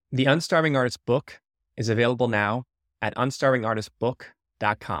The Unstarving Artist book is available now at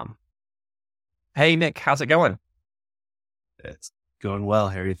unstarvingartistbook.com. Hey, Nick, how's it going? It's going well,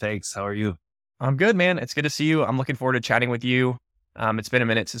 Harry. Thanks. How are you? I'm good, man. It's good to see you. I'm looking forward to chatting with you. It's been a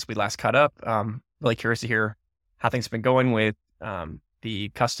minute since we last caught up. Really curious to hear how things have been going with the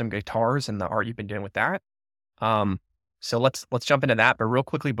custom guitars and the art you've been doing with that. So let's jump into that. But real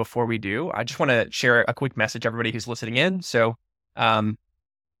quickly before we do, I just want to share a quick message, everybody who's listening in. So,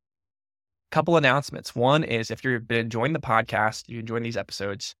 couple announcements. One is if you've been enjoying the podcast, you enjoying these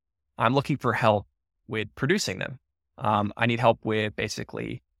episodes, I'm looking for help with producing them. I need help with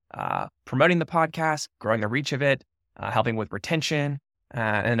basically promoting the podcast, growing the reach of it, helping with retention,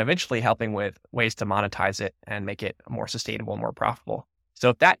 and eventually helping with ways to monetize it and make it more sustainable and more profitable. So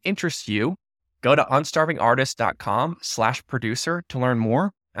if that interests you, go to unstarvingartist.com/producer to learn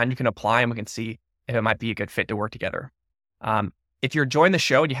more, and you can apply and we can see if it might be a good fit to work together. If you're enjoying the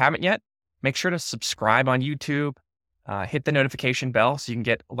show and you haven't yet, make sure to subscribe on YouTube, hit the notification bell so you can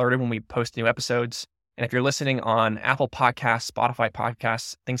get alerted when we post new episodes. And if you're listening on Apple Podcasts, Spotify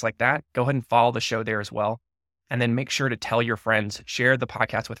Podcasts, things like that, go ahead and follow the show there as well. And then make sure to tell your friends, share the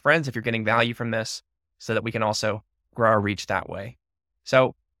podcast with friends if you're getting value from this so that we can also grow our reach that way.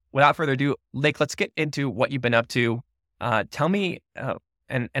 So without further ado, Nick, let's get into what you've been up to. Tell me,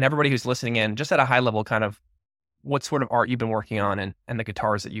 and everybody who's listening in, just at a high level, kind of what sort of art you've been working on and the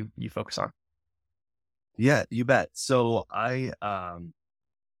guitars that you focus on. Yeah, you bet. So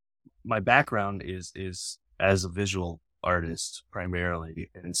my background is as a visual artist primarily.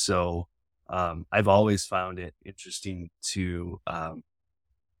 And so, I've always found it interesting to,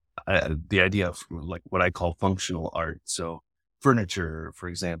 the idea of like what I call functional art. So furniture, for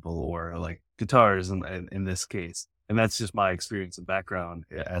example, or like guitars in this case. And that's just my experience and background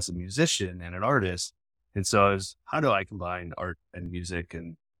as a musician and an artist. And so how do I combine art and music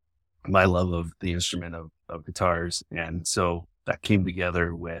and my love of the instrument of guitars? And so that came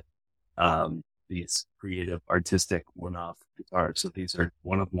together with these creative, artistic one-off guitars. So these are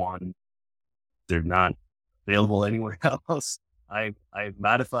one of one. They're not available anywhere else. I'm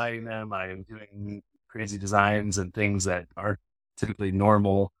modifying them. I am doing crazy designs and things that are typically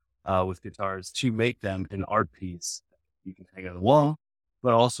normal with guitars to make them an art piece you can hang on the wall,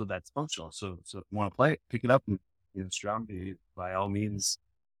 but also that's functional. So if you want to play it, pick it up and strum. By all means,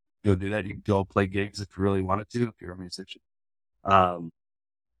 go do that. You can go play gigs if you really wanted to, if you're a musician.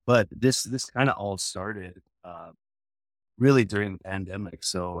 But this kind of all started really during the pandemic.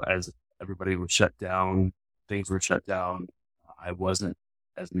 So as everybody was shut down, things were shut down. I wasn't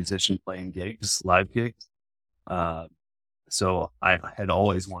as a musician playing gigs, live gigs. So I had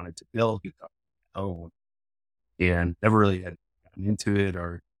always wanted to build guitar on my own and never really had gotten into it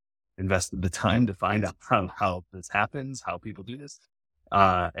or invested the time to find out how this happens, how people do this.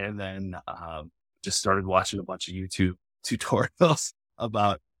 And then just started watching a bunch of YouTube tutorials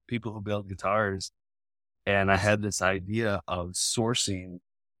about people who build guitars. And I had this idea of sourcing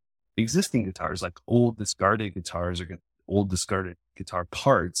existing guitars, like old discarded guitars or old discarded guitar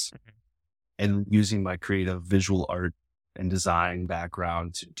parts, and using my creative visual art and design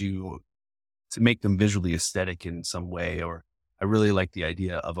background to make them visually aesthetic in some way. Or I really like the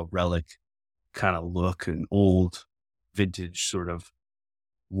idea of a relic kind of look, an old vintage sort of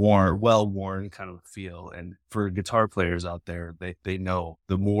well-worn kind of feel. And for guitar players out there, they know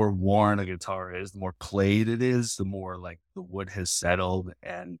the more worn a guitar is, the more played it is, the more like the wood has settled,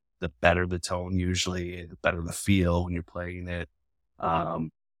 and the better the tone usually, the better the feel when you're playing it.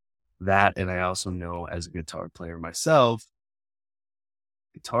 That, and I also know as a guitar player myself,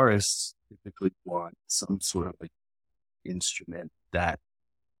 guitarists typically want some sort of like instrument that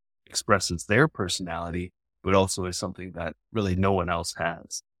expresses their personality, but also is something that really no one else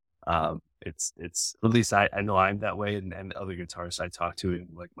has. It's at least I know I'm that way, and other guitarists I talk to in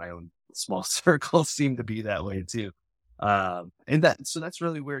like my own small circle seem to be that way too. And that's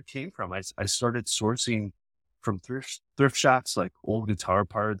really where it came from. I started sourcing from thrift shops, like old guitar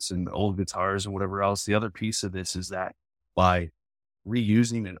parts and old guitars and whatever else. The other piece of this is that by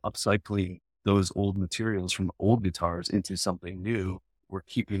reusing and upcycling those old materials from old guitars into something new, we're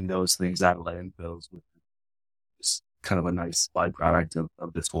keeping those things out of landfills, with just kind of a nice byproduct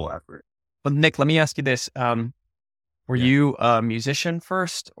of this whole effort. But Nick, let me ask you this. Were you a musician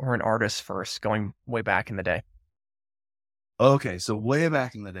first or an artist first, going way back in the day? Okay, so way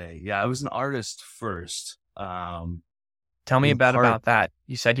back in the day, I was an artist first. Tell me about that.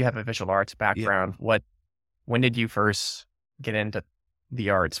 You said you have a visual arts background. Yeah. When did you first get into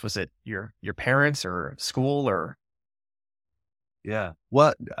the arts? Was it your parents or school or? Yeah.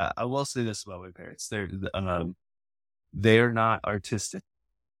 Well, I will say this about my parents. They're not artistic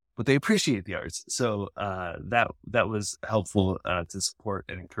but they appreciate the arts. So that was helpful to support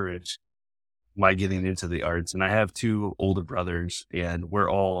and encourage my getting into the arts. And I have two older brothers, and we're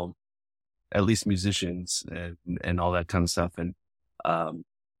all at least musicians and all that kind of stuff. And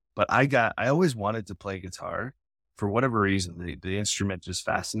but I always wanted to play guitar for whatever reason. The instrument just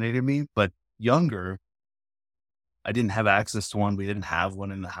fascinated me. But younger, I didn't have access to one. We didn't have one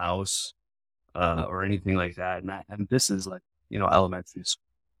in the house or anything like that. And this is like, elementary school.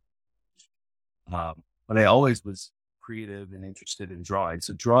 But I always was creative and interested in drawing.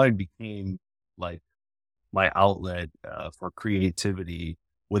 So drawing became like my outlet for creativity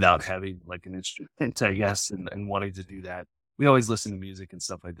without having like an instrument, I guess, and wanting to do that. We always listen to music and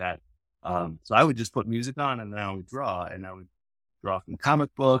stuff like that. So I would just put music on and then I would draw, and I would draw from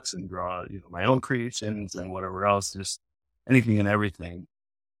comic books and draw, my own creations and whatever else, just anything and everything.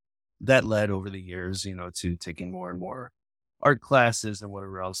 That led over the years, to taking more and more art classes and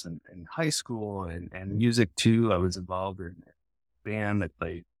whatever else in high school and music too. I was involved in a band that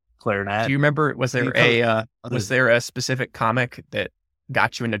played clarinet. Do you remember, was there a specific comic that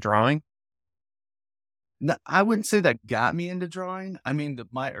got you into drawing? No, I wouldn't say that got me into drawing. I mean,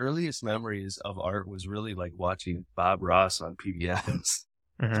 my earliest memories of art was really like watching Bob Ross on PBS,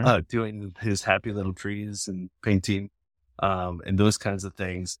 doing his Happy Little Trees and painting, and those kinds of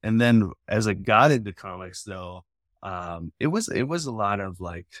things. And then as I got into comics though, it was a lot of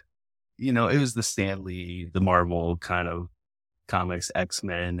like, it was the Stan Lee, the Marvel kind of comics,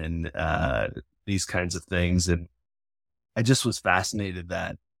 X-Men and these kinds of things. And I just was fascinated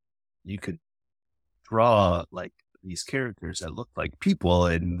that you could draw like these characters that looked like people,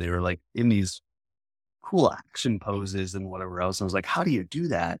 and they were like in these cool action poses and whatever else. I was like, how do you do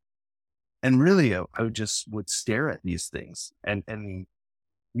that? And really, I would stare at these things and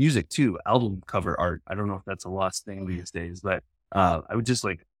music too, album cover art. I don't know if that's a lost thing these days, but I would just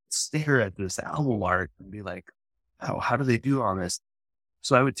like stare at this album art and be like, oh, how do they do all this?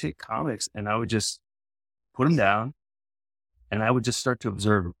 So I would take comics and I would just put them down and I would just start to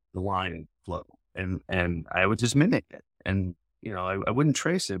observe the line flow. And I would just mimic it. And, I wouldn't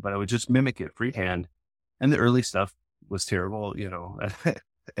trace it, but I would just mimic it freehand. And the early stuff was terrible,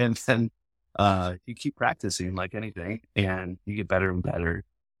 and then you keep practicing like anything and you get better and better.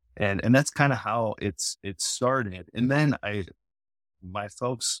 And that's kind of how it started. And then my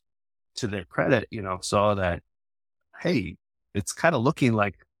folks, to their credit, saw that, hey, it's kind of looking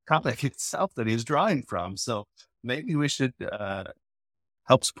like comic itself that he's drawing from. So maybe we should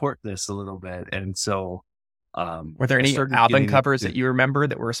help support this a little bit. And so, were there any album covers that you remember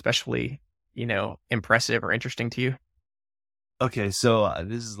that were especially, impressive or interesting to you? Okay. So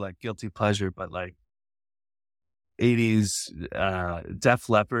this is like guilty pleasure, but like 80s Def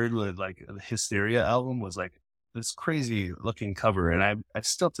Leppard with like the Hysteria album was like this crazy looking cover. And I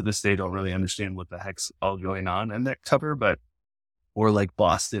still to this day don't really understand what the heck's all going on in that cover, or like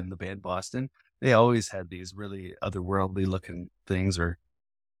Boston, the band Boston, they always had these really otherworldly looking things, or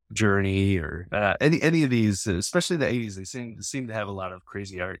Journey, or any of these, especially the 80s. They seem to have a lot of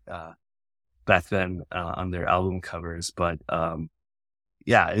crazy art back then on their album covers. But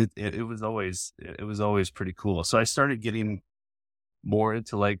yeah, it was always pretty cool. So I started getting more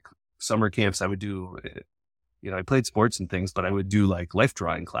into like summer camps. I would do, I played sports and things, but I would do like life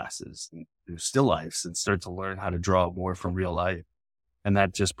drawing classes and do still lifes and start to learn how to draw more from real life. And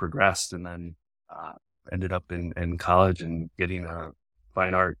that just progressed, and then ended up in college and getting a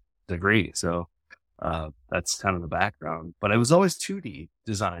fine art degree. So that's kind of the background. But I was always 2D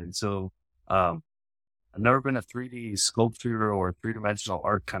design. So I've never been a 3D sculptor or three-dimensional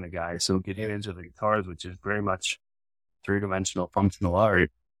art kind of guy. So getting into the guitars, which is very much three-dimensional functional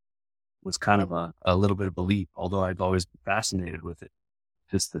art, was kind of a little bit of a leap, although I've always been fascinated with it.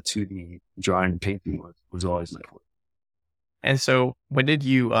 Just the 2D drawing and painting was always my forte. And so when did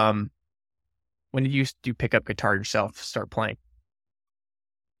you pick up guitar yourself, start playing?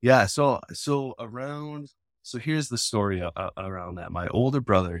 Yeah. So here's the story around that. My older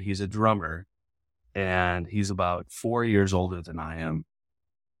brother, he's a drummer, and he's about 4 years older than I am.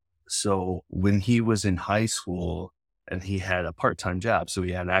 So when he was in high school and he had a part-time job, so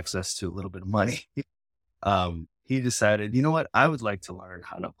he had access to a little bit of money, he decided, you know what, I would like to learn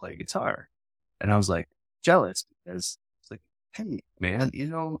how to play guitar. And I was like jealous, because it's like, hey man,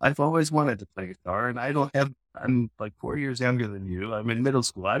 I've always wanted to play guitar, and I'm like 4 years younger than you. I'm in middle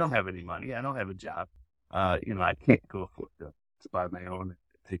school. I don't have any money. I don't have a job. I can't go afford to buy my own and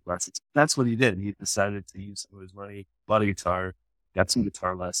take lessons. That's what he did. He decided to use some of his money, bought a guitar, got some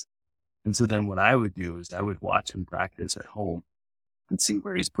guitar lessons. And so then what I would do is I would watch him practice at home and see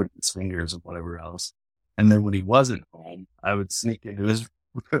where he's putting his fingers and whatever else. And then when he wasn't home, I would sneak into his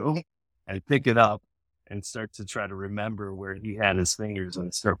room and pick it up and start to try to remember where he had his fingers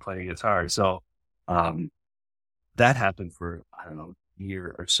and start playing guitar. So um, that happened for, I don't know, a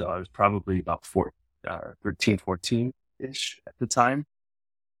year or so. I was probably about 13, 14-ish at the time.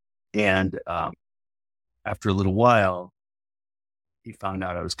 And after a little while, he found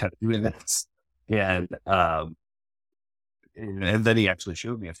out I was kind of doing this. And then he actually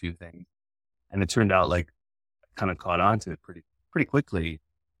showed me a few things. And it turned out like I kind of caught on to it pretty quickly.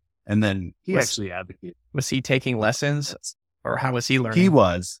 And then he actually advocated. Was he taking lessons or how was he learning? He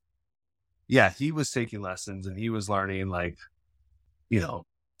was. Yeah, he was taking lessons and he was learning like,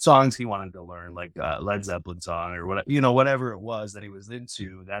 songs he wanted to learn, like Led Zeppelin song or whatever, whatever it was that he was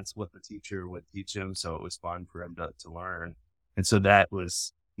into. That's what the teacher would teach him. So it was fun for him to learn. And so that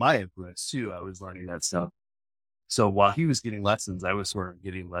was my influence too. I was learning that stuff. So while he was getting lessons, I was sort of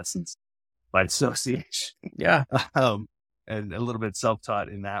getting lessons by association. Yeah. And a little bit self-taught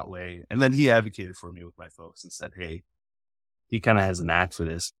in that way. And then he advocated for me with my folks and said, hey, he kind of has a knack for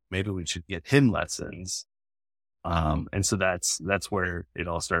this. Maybe we should get him lessons. And so that's where it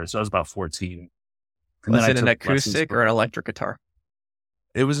all started. So I was about 14. And was it an acoustic or an electric guitar?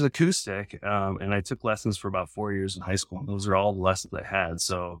 It was an acoustic. And I took lessons for about 4 years in high school. And those are all the lessons I had.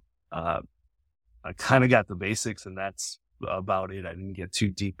 So, I kind of got the basics and that's about it. I didn't get too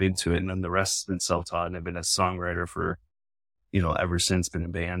deep into it. And then the rest has been self-taught and I've been a songwriter for, ever since, been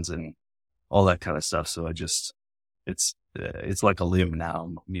in bands and all that kind of stuff. So it's like a limb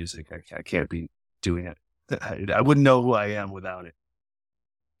now, music. I can't be doing it. I wouldn't know who I am without it.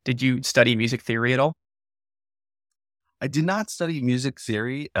 Did you study music theory at all? I did not study music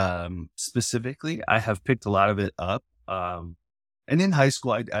theory, specifically. I have picked a lot of it up. And in high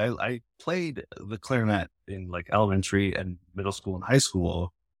school, I played the clarinet in like elementary and middle school and high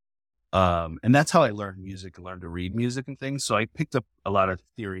school. And that's how I learned music and learned to read music and things. So I picked up a lot of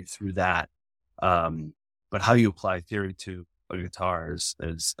theory through that. But how you apply theory to a guitar is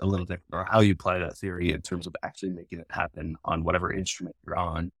a little different, or how you apply that theory in terms of actually making it happen on whatever instrument you're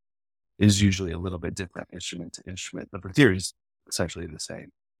on is usually a little bit different instrument to instrument, but the theory is essentially the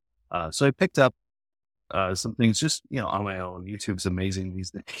same. So I picked up some things just, on my own. YouTube's amazing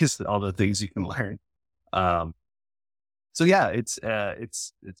these days, all the things you can learn. So yeah, it's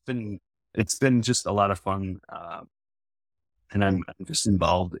been just a lot of fun. And I'm just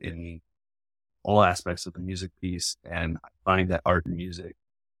involved in all aspects of the music piece. And I find that art and music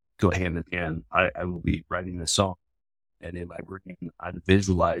go hand in hand. I will be writing a song and in my brain, I'm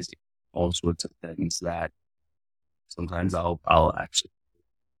visualizing all sorts of things that sometimes I'll actually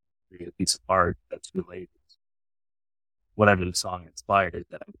create a piece of art that's related to whatever the song inspired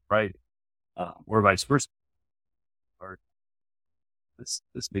that I'm writing, or vice versa. Or this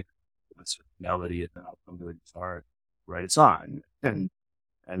big melody, and then I'll come to a guitar, write a song, and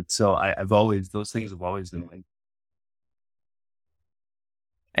so those things have always been linked.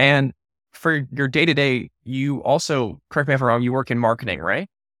 And for your day to day, you also, correct me if I'm wrong, you work in marketing, right?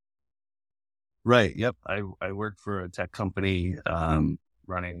 Right. Yep. I work for a tech company,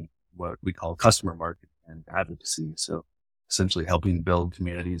 running what we call customer marketing and advocacy. So essentially helping build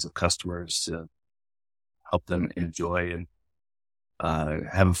communities of customers to help them enjoy and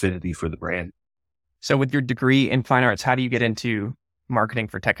have affinity for the brand. So with your degree in fine arts, how do you get into marketing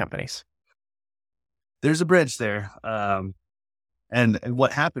for tech companies? There's a bridge there. And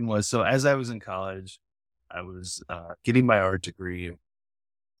what happened was, so as I was in college, I was getting my art degree.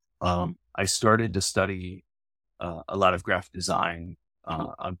 I started to study a lot of graphic design.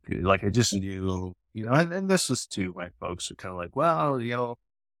 Like I just knew, and this was too, my folks were kind of like, well,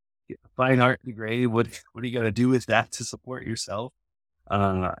 fine art degree, what are you going to do with that to support yourself?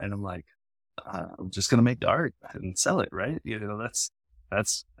 And I'm like, I'm just going to make the art and sell it. Right.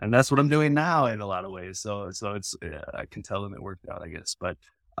 That's what I'm doing now in a lot of ways. So it's, I can tell them it worked out, I guess. But,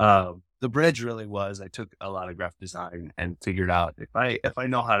 the bridge really was, I took a lot of graphic design and figured out if I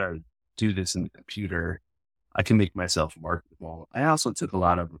know how to do this in the computer, I can make myself marketable. I also took a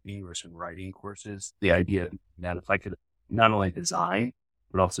lot of English and writing courses. The idea that if I could not only design,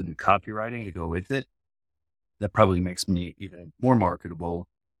 but also do copywriting to go with it, that probably makes me even more marketable.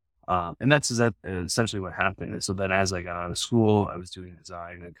 And that's essentially what happened. And so then as I got out of school, I was doing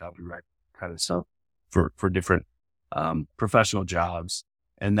design and copyright kind of stuff for different professional jobs.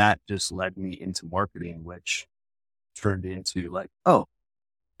 And that just led me into marketing, which turned into like, oh,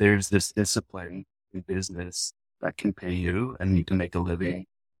 there's this discipline in business that can pay you and you can make a living,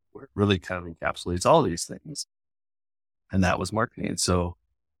 where it really kind of encapsulates all these things. And that was marketing. So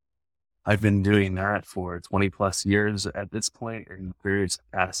I've been doing that for 20 plus years at this point in various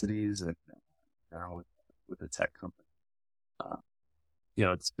capacities, and now with a tech company.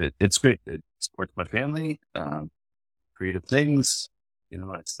 it's great. It supports my family, creative things.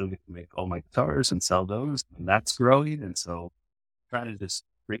 I still get to make all my guitars and sell those, and that's growing. And so trying to just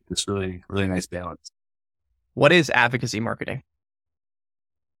create this really, really nice balance. What is advocacy marketing?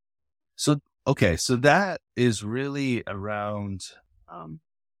 So, okay. So that is really around,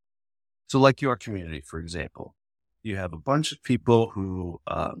 so like your community, for example, you have a bunch of people who,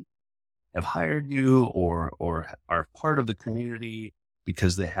 have hired you or are part of the community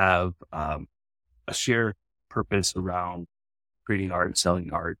because they have, a shared purpose around creating art and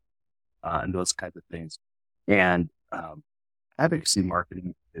selling art, and those kinds of things. And, advocacy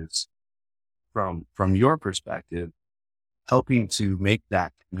marketing is from your perspective, helping to make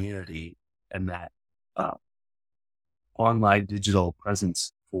that community and that, uh, online digital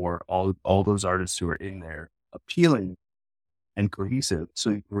presence for all those artists who are in there appealing and cohesive. So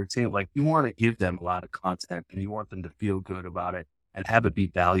you can retain, like, you want to give them a lot of content and you want them to feel good about it and have it be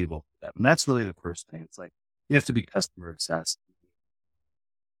valuable for them. And that's really the first thing. It's like, you have to be customer obsessed.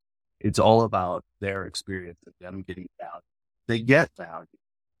 It's all about their experience of them getting value. They get value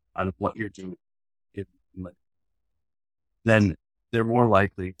out of what you're doing. If, then they're more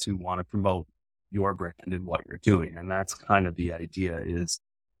likely to want to promote your brand and what you're doing. And that's kind of the idea is,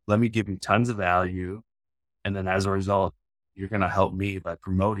 let me give you tons of value. And then as a result, you're going to help me by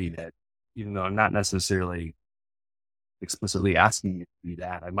promoting it, even though I'm not necessarily explicitly asking you to do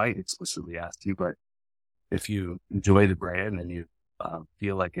that. I might explicitly ask you, but if you enjoy the brand and you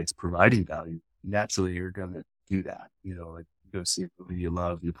feel like it's providing value, naturally you're going to do that. Like, go see a movie you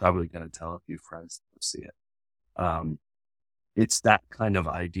love, you're probably going to tell a few friends to go see it. It's that kind of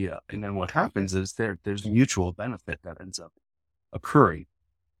idea. And then what happens is there's mutual benefit that ends up occurring.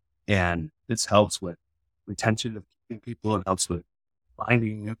 And this helps with retention of keeping people. It helps with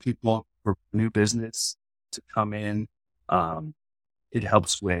finding new people for new business to come in. It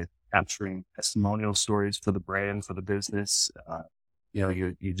helps with capturing testimonial stories for the brand, for the business.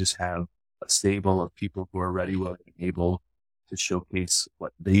 You just have a stable of people who are ready, willing, and able to showcase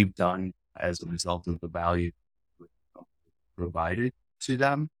what they've done as a result of the value provided to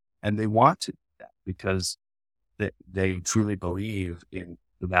them. And they want to do that because they truly believe in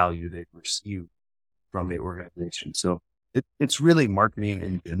the value they've received from the organization. So it's really marketing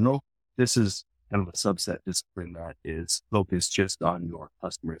in general. This is kind of a subset discipline that is focused just on your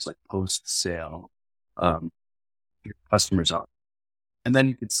customers, like post-sale, your customers on. And then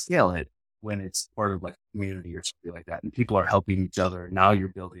you can scale it when it's part of like a community or something like that. And people are helping each other. Now you're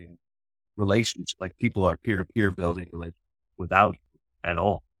building relationships, like people are peer-to-peer building relationships without at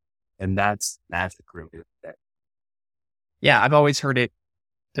all. And that's magic, really. Yeah, I've always heard it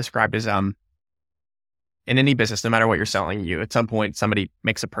described as in any business, no matter what you're selling, you at some point somebody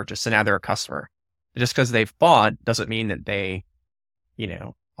makes a purchase and now they're a customer. Just because they've bought doesn't mean that they,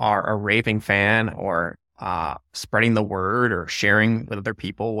 are a raving fan or spreading the word or sharing with other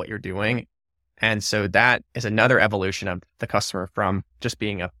people what you're doing. And so that is another evolution of the customer from just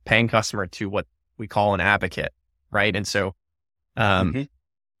being a paying customer to what we call an advocate, right? And so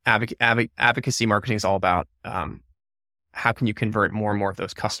advocacy marketing is all about how can you convert more and more of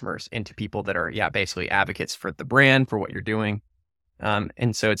those customers into people that are, basically advocates for the brand, for what you're doing.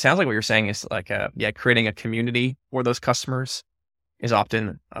 And so it sounds like what you're saying is like, creating a community for those customers is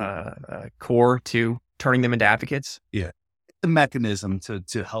often core to turning them into advocates. Yeah. The mechanism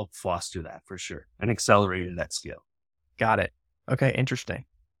to help foster that for sure and accelerate it at scale. Got it. Okay. Interesting.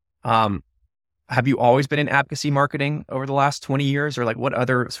 Have you always been in advocacy marketing over the last 20 years or like what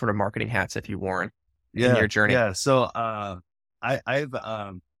other sort of marketing hats have you worn in your journey? Yeah. So,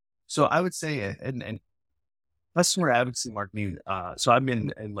 so I would say, and customer advocacy marketing, so I'm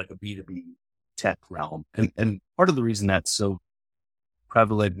in like a B2B tech realm. And part of the reason that's so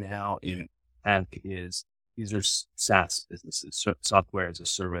prevalent now in tech is these are SaaS businesses, software as a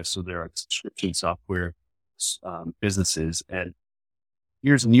service. So there are subscription software businesses. And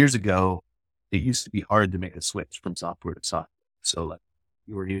years ago, it used to be hard to make a switch from software to software. So like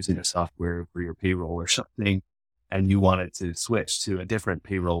you were using a software for your payroll or something, and you wanted to switch to a different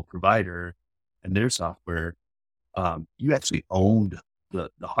payroll provider and their software, you actually owned the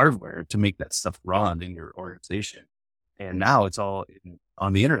hardware to make that stuff run in your organization. And now it's all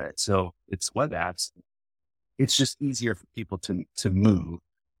on the internet. So it's web apps. It's just easier for people to move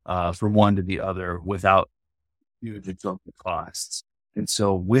from one to the other without huge exorbitant costs. And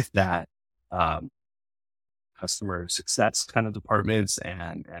so with that, customer success kind of departments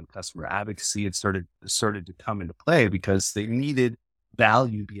and customer advocacy had started to come into play because they needed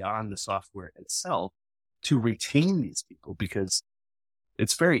value beyond the software itself to retain these people, because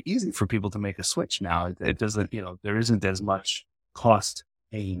it's very easy for people to make a switch now. It doesn't, there isn't as much cost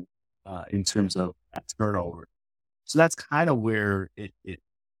pain in terms of turnover. So that's kind of where it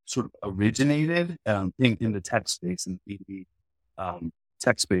sort of originated in the tech space and B2B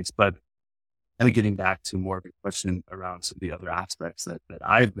tech space. But kind of getting back to more of a question around some of the other aspects that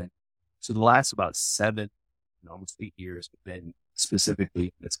I've been. So the last about 7, almost 8 years have been specifically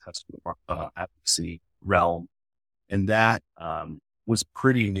in this customer advocacy realm. And that was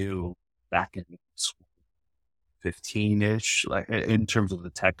pretty new back in 15-ish, like in terms of the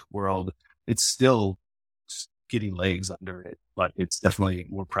tech world. It's still getting legs under it, but it's definitely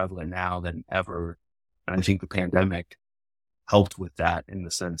more prevalent now than ever. And I think the pandemic helped with that in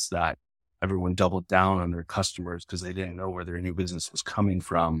the sense that everyone doubled down on their customers because they didn't know where their new business was coming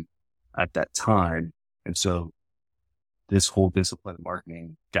from at that time. And so this whole discipline of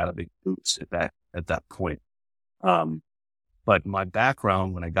marketing got a big boost at that point. But my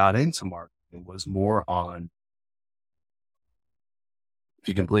background when I got into marketing was more on, if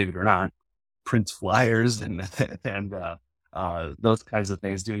you can believe it or not, print flyers and those kinds of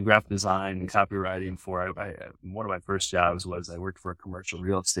things, doing graphic design and copywriting for, one of my first jobs was I worked for a commercial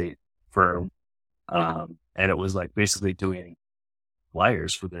real estate firm. And it was like basically doing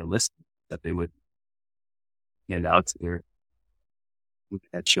flyers for their listing that they would hand out to their,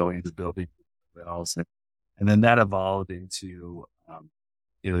 at showing the building. And then that evolved into,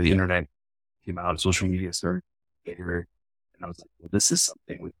 the internet came out, social media started later. And I was like, well, this is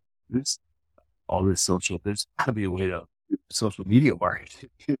something with this, all this social, there's gotta be a way to do social media marketing.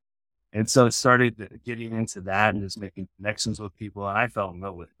 And so it started getting into that and just making connections with people. And I fell in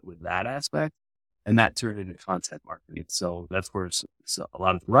love with that aspect, and that turned into content marketing. So that's where a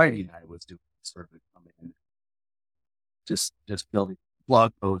lot of the writing I was doing started coming in, just building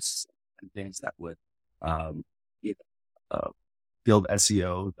blog posts and things that would, build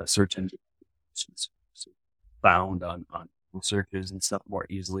SEO, the search engine found on searches and stuff more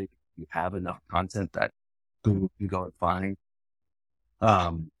easily. You have enough content that Google can go and find.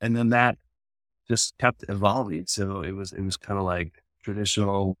 And then that just kept evolving. So it was kind of like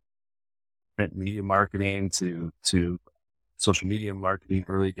traditional print media marketing to social media marketing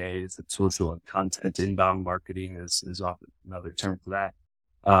early days, and social and content inbound marketing is often another term for that.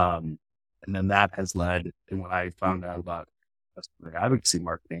 And then that has led, and when I found out about customer advocacy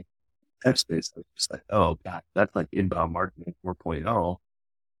marketing tech space, I was just like, oh God, that's like inbound marketing 4.0.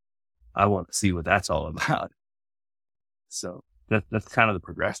 I want to see what that's all about. So that's kind of the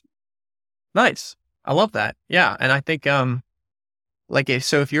progression. Nice. I love that. Yeah. And I think,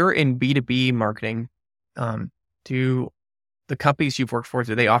 if you're in B2B marketing, do the companies you've worked for,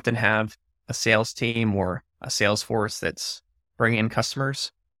 do they often have a sales team or a sales force that's bringing in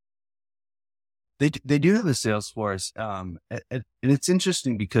customers? They do have a sales force. And it's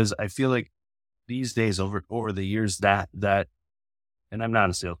interesting because I feel like these days over the years that, and I'm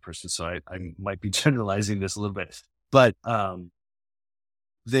not a salesperson, so I might be generalizing this a little bit, but,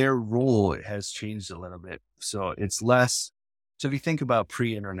 their role has changed a little bit. So it's less, so if you think about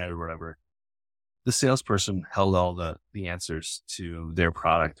pre-internet or whatever, the salesperson held all the answers to their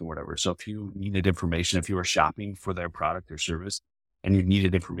product or whatever. So if you needed information, if you were shopping for their product or service and you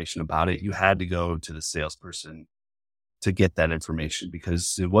needed information about it, you had to go to the salesperson to get that information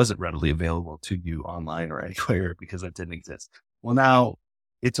because it wasn't readily available to you online or anywhere because it didn't exist. Well, now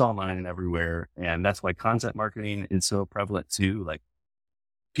it's online and everywhere. And that's why content marketing is so prevalent too. Like,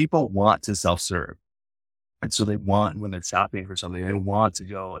 people want to self-serve. And so they want, when they're shopping for something, they want to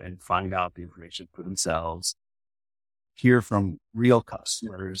go and find out the information for themselves, hear from real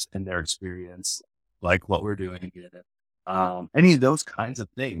customers and their experience, like what we're doing here. Any of those kinds of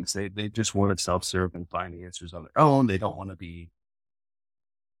things. They just want to self-serve and find the answers on their own. They don't want to be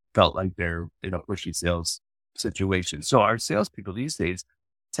felt like they're in a pushy sales situation. So our salespeople these days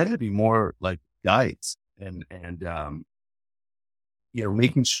tend to be more like guides and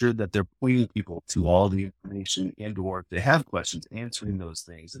making sure that they're pointing people to all the information and or if they have questions, answering those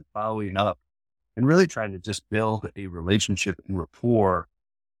things and following up and really trying to just build a relationship and rapport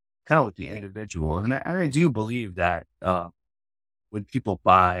kind of with the individual. And I do believe that when people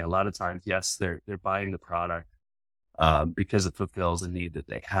buy, a lot of times, yes, they're buying the product because it fulfills a need that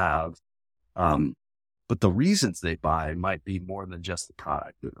they have. But the reasons they buy might be more than just the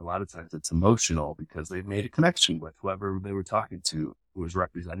product. A lot of times it's emotional because they've made a connection with whoever they were talking to who was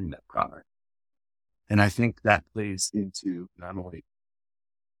representing that product. And I think that plays into not only,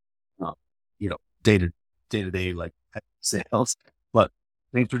 day-to-day like sales, but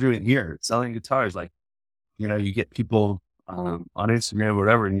things we're doing here, selling guitars. Like, you get people on Instagram or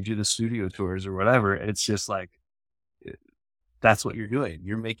whatever, and you do the studio tours or whatever. It's just like, that's what you're doing.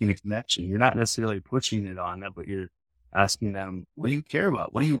 You're making a connection. You're not necessarily pushing it on them, but you're asking them, what do you care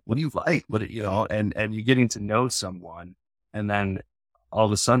about? What do you like? And you're getting to know someone. And then all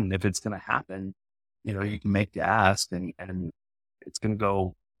of a sudden, if it's going to happen, you can make the ask and it's going to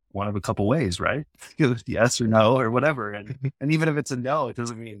go one of a couple ways, right? Yes or no or whatever. And even if it's a no, it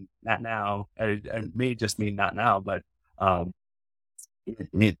doesn't mean not now. It may just mean not now, but,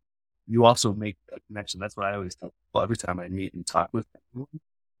 you also make a connection. That's what I always tell people every time I meet and talk with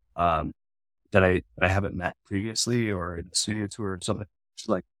anyone, that I haven't met previously or in a studio tour or something. It's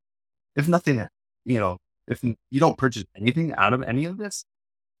like, if nothing, if you don't purchase anything out of any of this,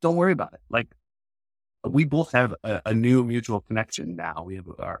 don't worry about it. Like, we both have a new mutual connection now. We have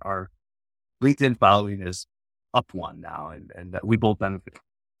our LinkedIn following is up one now, and that we both benefit.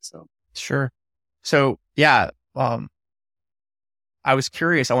 So Sure. So yeah, I was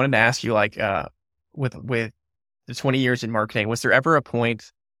curious. I wanted to ask you, like, with the 20 years in marketing, was there ever a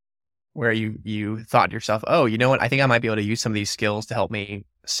point where you thought to yourself, oh, you know what? I think I might be able to use some of these skills to help me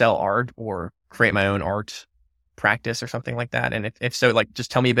sell art or create my own art practice or something like that? And if so, like,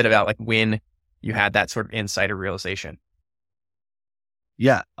 just tell me a bit about like when you had that sort of insight or realization.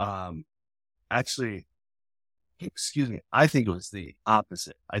 yeah, actually, excuse me, I think it was the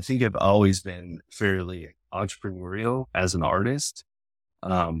opposite. I think I've always been fairly entrepreneurial as an artist.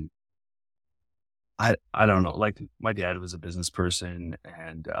 Um, I don't know. Like, my dad was a business person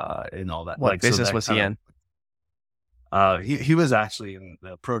and all that. What Like, so business that was he kind in? of, he was actually in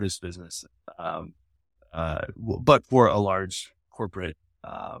the produce business. But for a large corporate,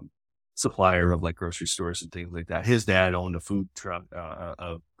 supplier of like grocery stores and things like that. His dad owned a food truck,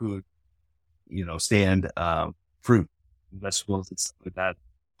 a food, stand, fruit, vegetables and stuff like that.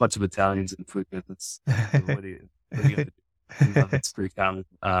 Bunch of Italians in food business. What do you That's pretty common.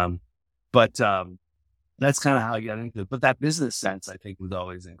 But that's kind of how I got into it. But that business sense, I think, was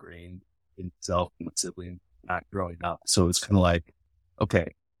always ingrained in myself and my sibling not growing up. So it's kind of like,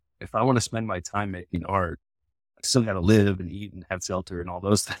 okay, if I want to spend my time making art, I still got to live and eat and have shelter and all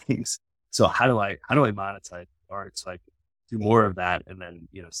those things. So how do I monetize art so I can do more of that and then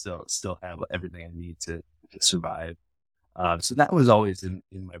still have everything I need to survive. So that was always in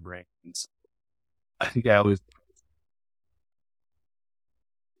my brain. And so I think I always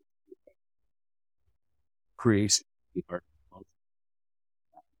create art,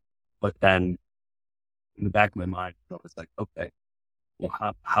 but then in the back of my mind, I was like, okay,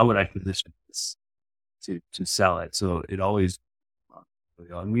 well, how would I position this to sell it? So it always,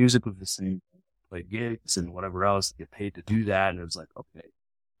 music was the same, play gigs and whatever else, get paid to do that. And it was like, okay,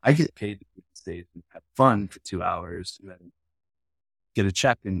 I get paid to be on stage and have fun for 2 hours and then get a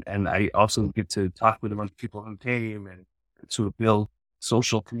check. And I also get to talk with a bunch of people who came and sort of build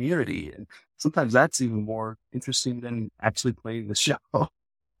social community. And sometimes that's even more interesting than actually playing the show.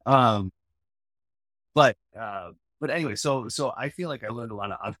 Um, but anyway, so I feel like I learned a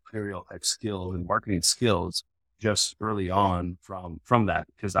lot of entrepreneurial type skills and marketing skills just early on from that,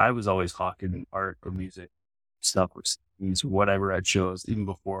 because I was always hawking art or music stuff or CDs or whatever I chose, even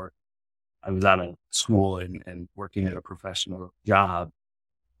before I was out of school and working at a professional job.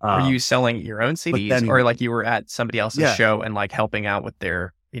 Were you Um, selling your own but CDs, or then, like you were at somebody else's yeah, show and like helping out with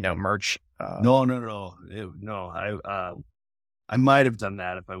their, merch? no. I might have done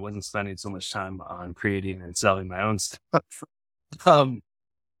that if I wasn't spending so much time on creating and selling my own stuff. um,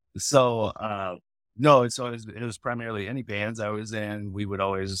 so, no, it was primarily any bands I was in. We would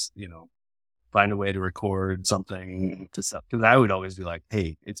always, find a way to record something to sell. Cause I would always be like,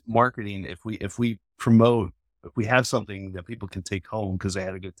 hey, it's marketing. If we promote, if we have something that people can take home because they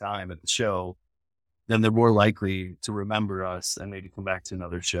had a good time at the show, then they're more likely to remember us and maybe come back to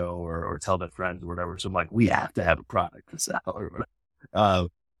another show or tell their friends or whatever. So I'm like, we have to have a product to sell or whatever.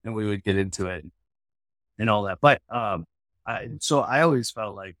 And we would get into it and all that. But, so I always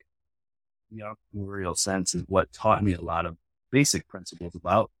felt like the entrepreneurial sense is what taught me a lot of basic principles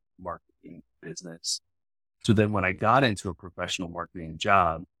about marketing business. So then when I got into a professional marketing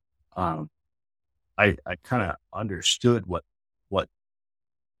job, um, I kind of understood what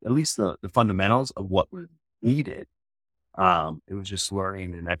at least the fundamentals of what was needed. It was just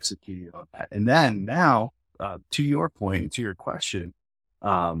learning and executing on that. And then now, to your point, to your question,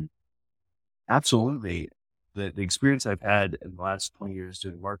 um, absolutely, the experience I've had in the last 20 years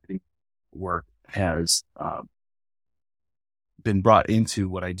doing marketing work has been brought into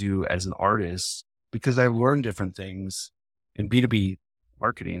what I do as an artist, because I've learned different things in B2B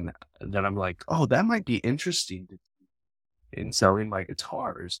marketing that I'm like, oh, that might be interesting in selling my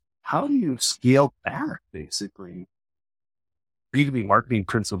guitars. How do you scale back basically B2B marketing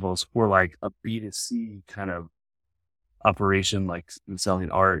principles for like a B2C kind of operation, like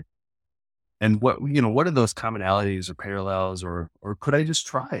selling art? And what are those commonalities or parallels, or could I just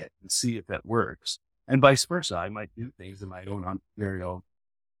try it and see if that works? And vice versa. I might do things in my own entrepreneurial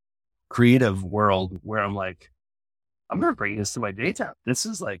creative world where I'm like, I'm going to bring this to my day job. This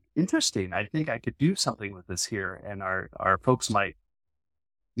is like interesting. I think I could do something with this here. And our folks might,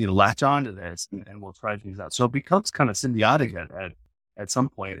 latch on to this, and we'll try things out. So it becomes kind of symbiotic at some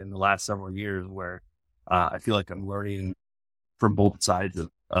point in the last several years where I feel like I'm learning from both sides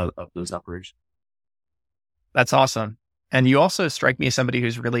of those operations. That's awesome. And you also strike me as somebody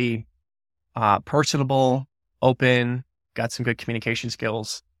who's really personable, open, got some good communication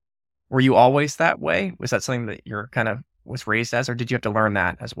skills. Were you always that way? Was that something that you're kind of was raised as, or did you have to learn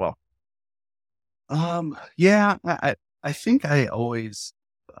that as well? Yeah, I think I always,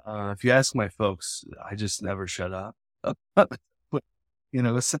 if you ask my folks, I just never shut up. But,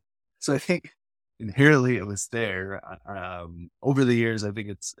 so I think inherently it was there. Over the years, I think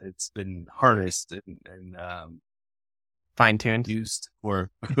it's been harnessed and Fine-tuned. used for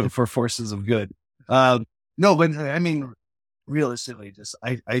for forces of good. No, but I mean, realistically, just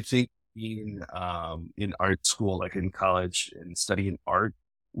I think being in art school, like in college and studying art,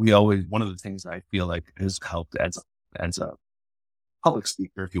 one of the things I feel like has helped as a public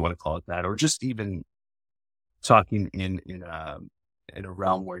speaker, if you want to call it that, or just even talking in a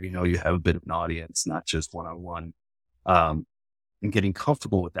realm where you have a bit of an audience, not just one on one. And getting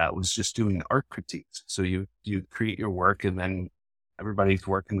comfortable with that was just doing art critiques. So you create your work, and then everybody's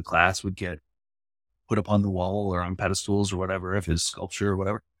work in the class would get put up on the wall or on pedestals or whatever, if it's sculpture or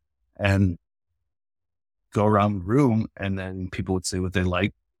whatever, and go around the room. And then people would say what they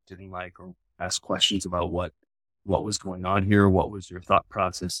liked, didn't like, or ask questions about what was going on here. What was your thought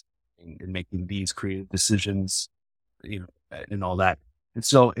process in making these creative decisions, and all that. And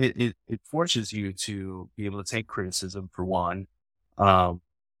so it forces you to be able to take criticism, for one. The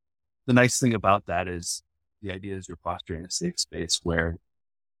nice thing about that is the idea is you're fostering a safe space where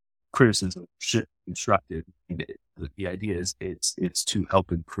criticism should be constructed. The idea is it's to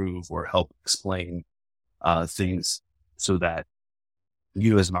help improve or help explain things so that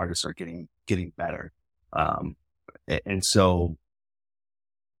you as an artist are getting better. And so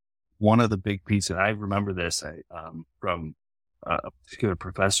one of the big pieces, and I remember this from a particular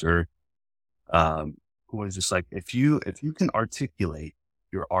professor who was just like, if you can articulate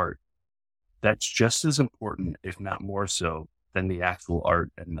your art, that's just as important, if not more so, than the actual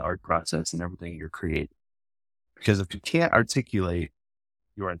art and the art process and everything you're creating. Because if you can't articulate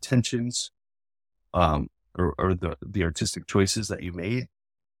your intentions, or the artistic choices that you made,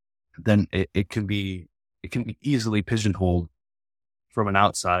 then it can be easily pigeonholed from an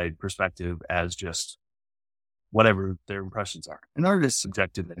outside perspective as just whatever their impressions are. And art is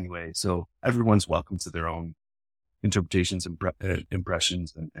subjective anyway, so everyone's welcome to their own interpretations and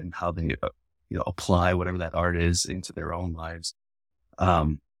impressions and how they apply whatever that art is into their own lives.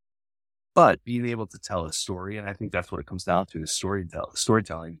 But being able to tell a story, and I think that's what it comes down to, is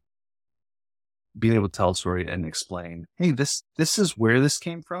storytelling. Being able to tell a story and explain, hey, this is where this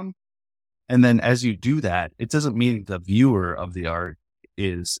came from. And then as you do that, it doesn't mean the viewer of the art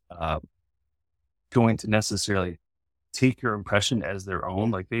is going to necessarily take your impression as their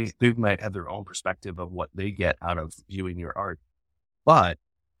own. Like they might have their own perspective of what they get out of viewing your art. But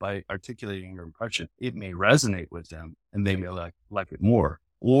by articulating your impression, it may resonate with them and they may like it more.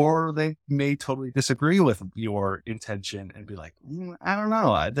 Or they may totally disagree with your intention and be like, I don't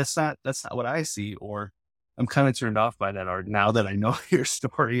know, that's not what I see. Or I'm kind of turned off by that art now that I know your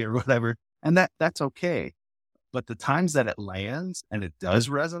story or whatever. And that's okay. But the times that it lands and it does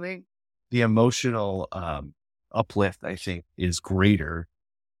resonate, the emotional uplift, I think, is greater.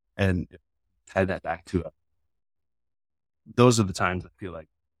 And tie that back to it. Those are the times I feel like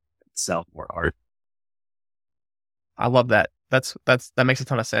sell more art. I love that. That makes a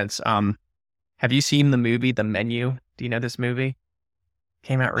ton of sense. Have you seen the movie The Menu? Do you know this movie?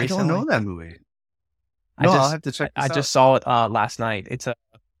 Came out recently. I don't know that movie. I'll have to check this out. I just saw it last night. It's a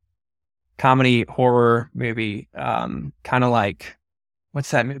comedy horror movie, kind of like,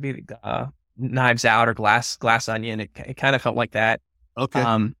 what's that movie? Knives Out or Glass Onion. It kind of felt like that. Okay.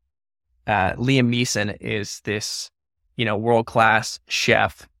 Liam Neeson is this, world-class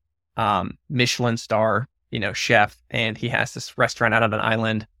chef, Michelin star, chef, and he has this restaurant out on an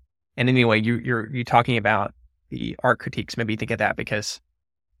island. And anyway, you're talking about the art critiques. Maybe think of that because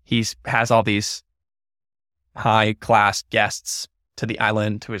has all these high-class guests to the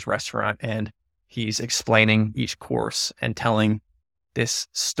island, to his restaurant, and he's explaining each course and telling this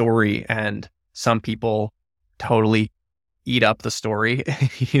story, and some people totally eat up the story,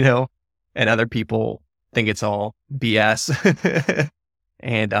 and other people think it's all BS.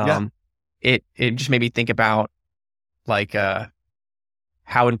 And it just made me think about like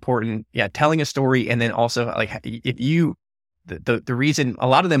how important, telling a story, and then also like if you the reason a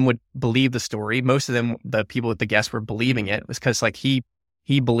lot of them would believe the story, most of them, the people with the guests were believing it, was because like he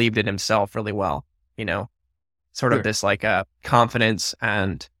believed it himself really well, sort of Sure. this like confidence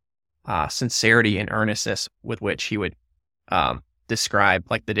and sincerity and earnestness with which he would describe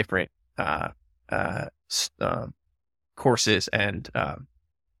like the different courses and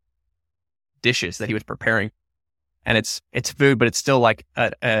dishes that he was preparing. And it's food, but it's still like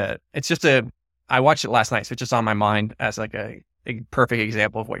it's just I watched it last night, so it's just on my mind as like a perfect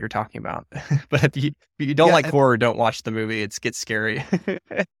example of what you're talking about. But if you don't Yeah. like horror, don't watch the movie. It gets scary.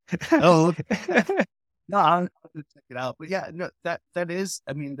 Oh, okay. No, I'll have to check it out. But yeah, no, that is,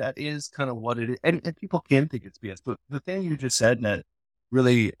 I mean, that is kind of what it is. And people can think it's BS, but the thing you just said that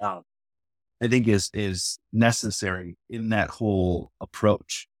really, I think is necessary in that whole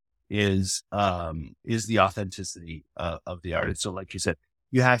approach is the authenticity of the artist. So like you said,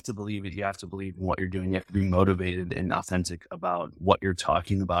 you have to believe it. You have to believe in what you're doing. You have to be motivated and authentic about what you're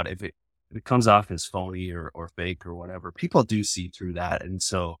talking about. If it comes off as phony or fake or whatever, people do see through that. And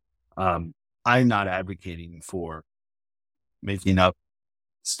so, I'm not advocating for making up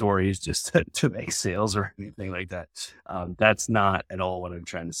stories just to make sales or anything like that. That's not at all what I'm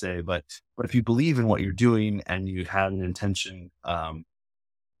trying to say. But if you believe in what you're doing and you had an intention,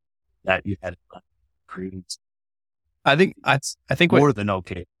 that you had created, I think more what than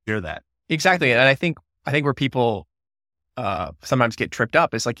okay to share that. exactly, and I think where people sometimes get tripped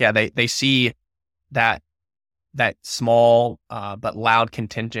up is like, they see that small but loud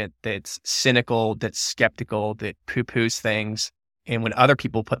contingent that's cynical, that's skeptical, that poo-poos things. And when other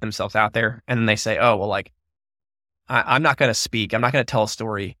people put themselves out there and then they say, oh, well, like, I'm not going to speak, I'm not going to tell a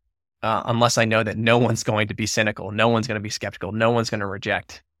story unless I know that no one's going to be cynical, no one's going to be skeptical, no one's going to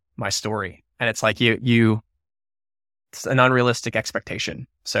reject my story. And it's like it's an unrealistic expectation.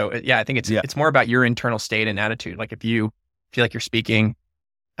 So I think it's more about your internal state and attitude. Like if you feel like you're speaking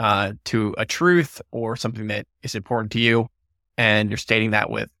to a truth or something that is important to you, and you're stating that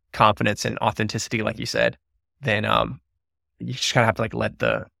with confidence and authenticity, like you said, then you just kind of have to like let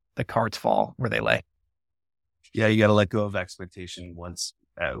the cards fall where they lay. Yeah, you got to let go of expectation once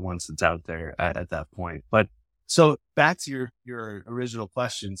it's out there at that point. But so back to your original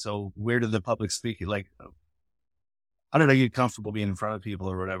question. So where did the public speaking, like, how did I get comfortable being in front of people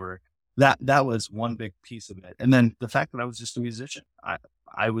or whatever? That was one big piece of it. And then the fact that I was just a musician.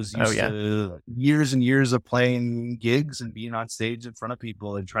 I was used to years and years of playing gigs and being on stage in front of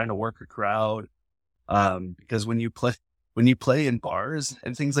people and trying to work a crowd. Because when you play in bars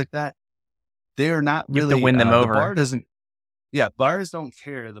and things like that, they are not You have really to win them the over. bar doesn't. Yeah, bars don't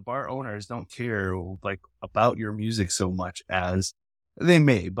care. The bar owners don't care like about your music so much as they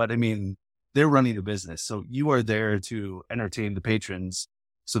may, but I mean, they're running a business. So you are there to entertain the patrons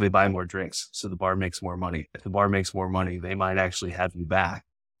so they buy more drinks. So the bar makes more money. If the bar makes more money, they might actually have you back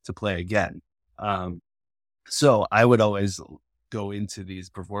to play again. So I would always go into these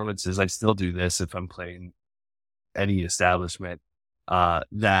performances. I still do this if I'm playing any establishment,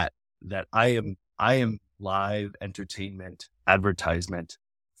 that I am live entertainment advertisement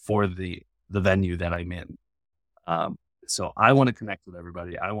for the venue that I'm in. So I want to connect with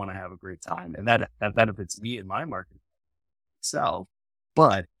everybody. I want to have a great time, and that benefits me and my market itself.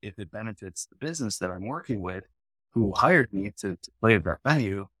 But if it benefits the business that I'm working with, who hired me to play at that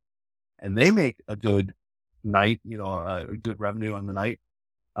venue, and they make a good night, a good revenue on the night,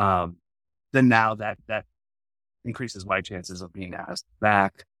 then now that increases my chances of being asked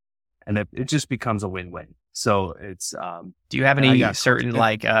back, and it just becomes a win-win. So it's. Do you have any certain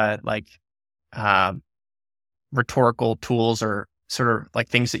rhetorical tools or sort of like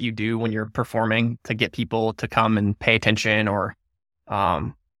things that you do when you're performing to get people to come and pay attention or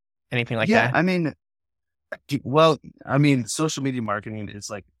anything like that? I mean, social media marketing is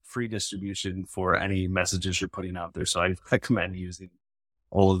like free distribution for any messages you're putting out there. So I recommend using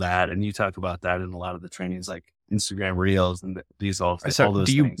all of that. And you talk about that in a lot of the trainings, like Instagram Reels and all those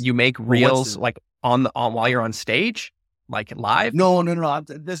do things. You make Reels like on while you're on stage, like live? No.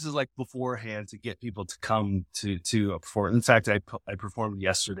 This is like beforehand to get people to come to a performance. In fact, I performed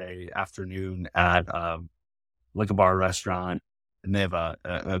yesterday afternoon at like a bar restaurant, and they have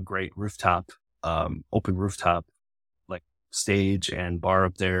a great rooftop, open rooftop, like stage and bar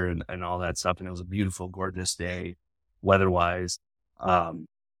up there and all that stuff. And it was a beautiful, gorgeous day weather-wise.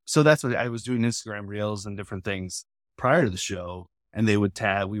 So that's what I was doing, Instagram Reels and different things prior to the show. And we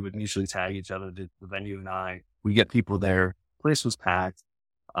would mutually tag each other, the venue and we get people there. Place was packed.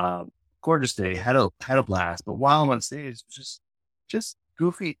 Gorgeous day, had a blast. But while I'm on stage, just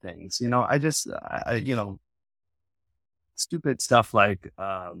goofy things, stupid stuff like,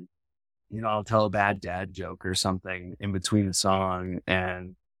 I'll tell a bad dad joke or something in between a song,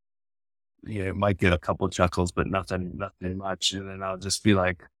 and it might get a couple chuckles, but nothing much. And then I'll just be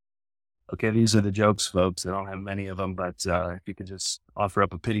like, okay, these are the jokes, folks. I don't have many of them, but if you could just offer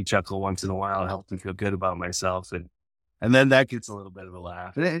up a pity chuckle once in a while, it helps me feel good about myself. And then that gets a little bit of a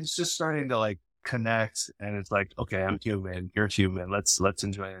laugh. And it's just starting to like connect. And it's like, okay, I'm human. You're human. Let's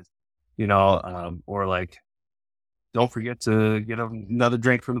enjoy it. Or like, don't forget to get another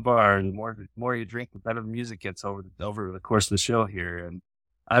drink from the bar. And the more you drink, the better the music gets over the course of the show here. And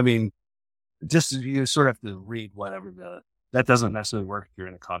I mean, just you sort of have to read whatever that doesn't necessarily work if you're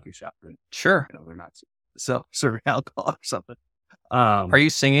in a coffee shop. And, Sure. they're not serving alcohol or something. Are you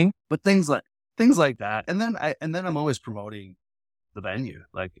singing? But things like that. And then I'm always promoting the venue.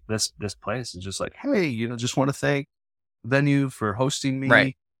 Like this place is just like, hey, just want to thank the venue for hosting me.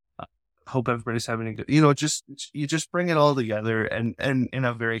 Right. Hope everybody's having a good, you just bring it all together and in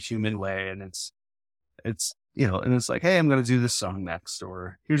a very human way. And it's, and it's like, hey, I'm going to do this song next,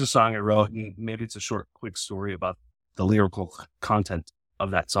 or here's a song I wrote. And maybe it's a short, quick story about the lyrical content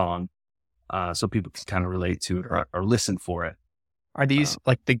of that song. So people can kind of relate to it or listen for it. Are these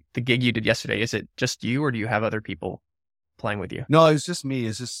like the gig you did yesterday? Is it just you, or do you have other people playing with you? No, it's just me.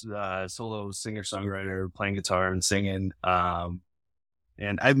 It's just solo singer-songwriter playing guitar and singing.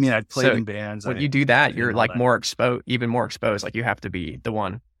 And I mean, I've played in bands. When you do that, you're like more exposed, even more exposed. Like you have to be the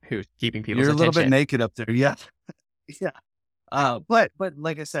one who's keeping people's attention. You're a little bit naked up there. Yeah. Yeah. But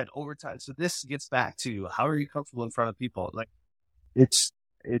like I said, over time, so this gets back to how are you comfortable in front of people? Like it's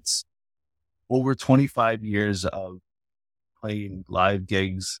over 25 years of playing live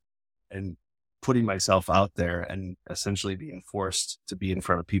gigs and putting myself out there and essentially being forced to be in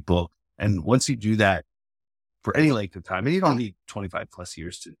front of people. And once you do that for any length of time, and you don't need 25 plus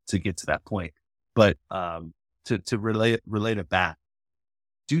years to get to that point, but to relate it back,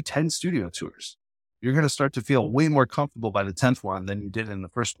 do 10 studio tours. You're going to start to feel way more comfortable by the 10th one than you did in the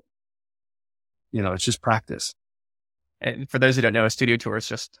first one. It's just practice. And for those who don't know, a studio tour is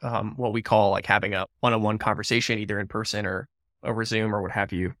just what we call like having a one-on-one conversation, either in person or over Zoom or what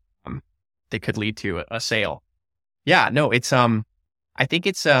have you. That could lead to a sale. Yeah, no, it's I think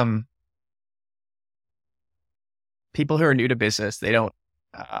it's people who are new to business, they don't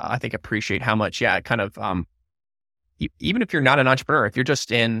I think appreciate how much, kind of even if you're not an entrepreneur, if you're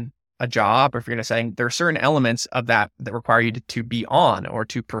just in a job, or if you're going to say there are certain elements of that require you to be on or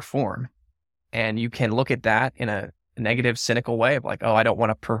to perform, and you can look at that in a negative, cynical way of like, oh, I don't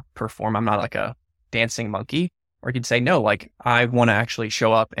want to perform. I'm not like a dancing monkey. Or you could say, no, like I want to actually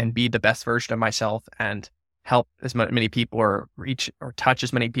show up and be the best version of myself and help as many people or reach or touch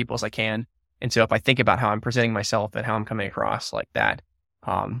as many people as I can. And so if I think about how I'm presenting myself and how I'm coming across like that,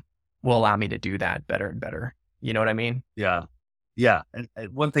 will allow me to do that better and better. You know what I mean? Yeah. Yeah. And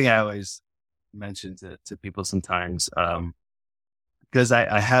one thing I always mention to people sometimes, because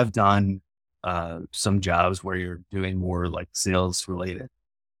I have done some jobs where you're doing more like sales related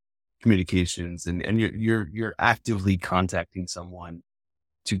communications and you're actively contacting someone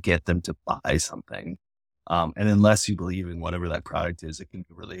to get them to buy something. And unless you believe in whatever that product is, it can be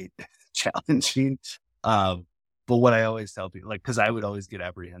really challenging. But what I always tell people, like, cause I would always get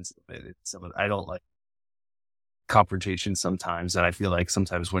apprehensive of it. I don't like confrontation sometimes. And I feel like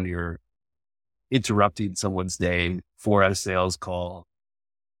sometimes when you're interrupting someone's day for a sales call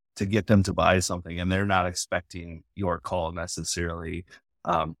to get them to buy something and they're not expecting your call necessarily,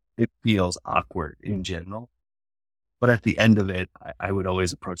 it feels awkward in general. But at the end of it, I would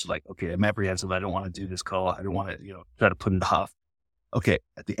always approach it like, okay, I'm apprehensive. I don't want to do this call. I don't want to, try to put it off. Okay.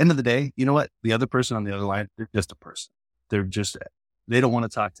 At the end of the day, you know what? The other person on the other line, they're just a person. They don't want to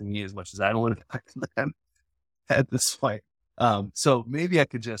talk to me as much as I don't want to talk to them at this point. So maybe I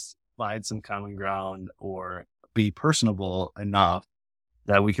could just find some common ground or be personable enough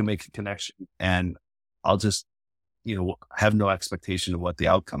that we can make a connection, and I'll just, have no expectation of what the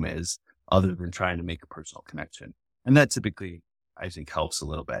outcome is other than trying to make a personal connection. And that typically, I think, helps a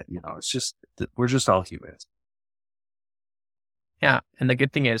little bit. It's just, we're just all humans. Yeah. And the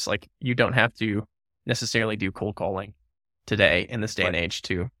good thing is, like, you don't have to necessarily do cold calling today in this day and age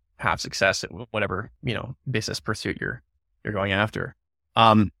to have success at whatever, business pursuit you're going after.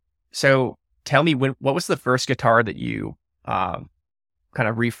 So tell me, what was the first guitar that you kind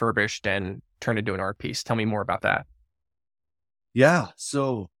of refurbished and turned into an art piece? Tell me more about that. Yeah.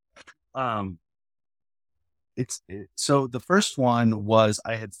 So, so the first one was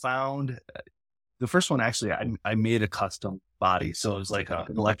I had found the first one, actually, I made a custom body. So it was like an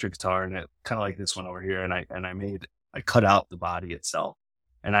electric guitar and it kind of like this one over here. And I cut out the body itself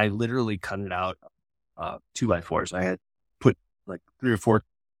and I literally cut it out 2x4s. I had put like 3 or 4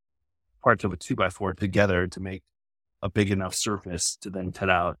 parts of a 2x4 together to make a big enough surface to then cut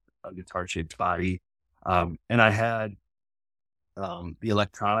out a guitar shaped body. And I had the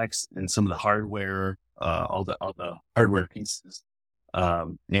electronics and some of the hardware, all the hardware pieces,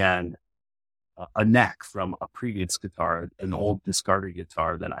 and a neck from a previous guitar, an old discarded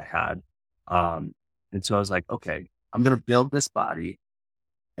guitar that I had. And so I was like, okay, I'm going to build this body,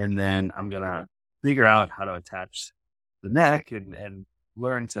 and then I'm going to figure out how to attach the neck and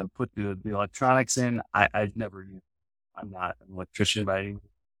learn to put the electronics in. I'm not an electrician by any means.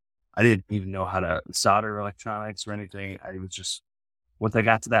 I didn't even know how to solder electronics or anything. I was just, once I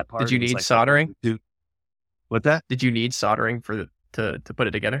got to that part, Did you it was need like, soldering? What that? Did you need soldering to put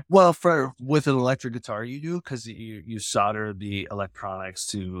it together? Well, with an electric guitar, you do, because you solder the electronics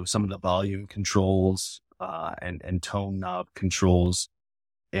to some of the volume controls and tone knob controls,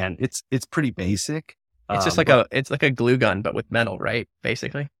 and it's pretty basic. It's just like it's like a glue gun, but with metal, right?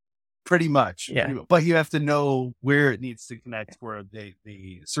 Basically. Pretty much. Yeah. But you have to know where it needs to connect for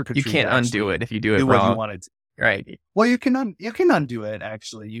the circuitry. You can't undo it if you do it do wrong. what you wanted to. Right. Well, you can undo it,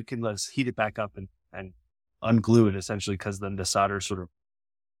 actually. You can just heat it back up and unglue it, essentially, because then the solder sort of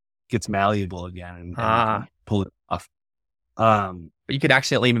gets malleable again and you can pull it off. But you could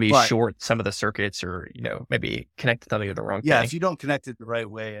accidentally maybe short some of the circuits, or maybe connect something to the wrong thing. If you don't connect it the right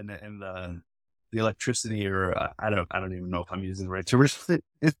way, and the electricity, or I don't even know if I'm using the right term.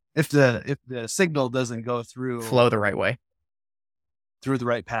 If the signal doesn't go through, flow the right way, through the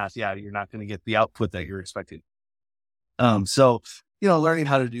right path, you're not going to get the output that you're expecting. So learning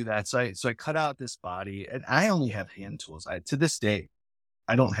how to do that. So I cut out this body, and I only have hand tools. To this day,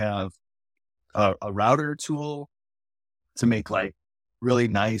 I don't have a router tool to make like really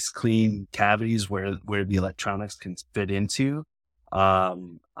nice, clean cavities where the electronics can fit into.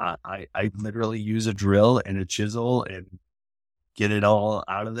 I literally use a drill and a chisel and get it all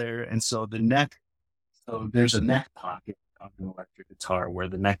out of there. And so there's a neck pocket on an electric guitar where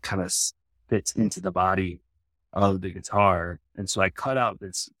the neck kind of fits into the body of the guitar. And so I cut out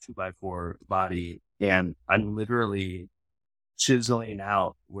this 2x4 body, and I'm literally chiseling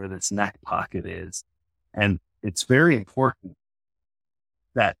out where this neck pocket is. And it's very important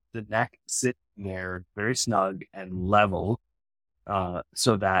that the neck sits there very snug and level,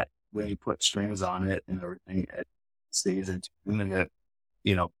 so that when you put strings on it and everything, it stays in tune, and it,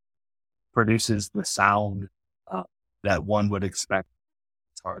 produces the sound that one would expect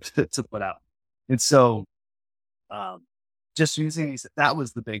it's hard to put out. And so, just using these, that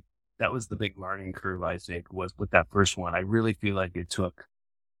was the big learning curve, I think, was with that first one. I really feel like it took,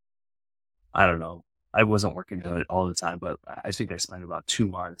 I don't know, I wasn't working on it all the time, but I think I spent about 2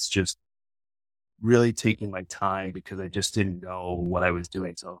 months just really taking my time, because I just didn't know what I was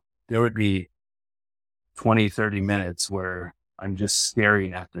doing. So there would be 20, 30 minutes where I'm just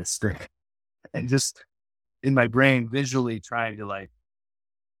staring at this thing and just in my brain visually trying to like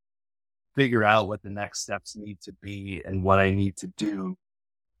figure out what the next steps need to be and what I need to do.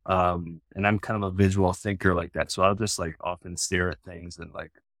 And I'm kind of a visual thinker like that. So I'll just like often stare at things, and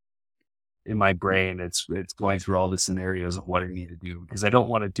like in my brain, it's going through all the scenarios of what I need to do, because I don't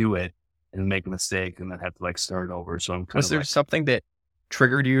want to do it and make a mistake and then have to like start over. So I'm Was there something that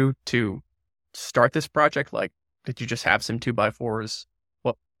triggered you to start this project? Like, did you just have some 2x4s?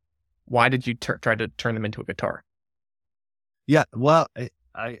 Why did you try to turn them into a guitar? Yeah, well,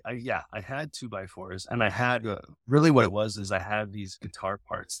 I had 2x4s, and I had really what it was is I had these guitar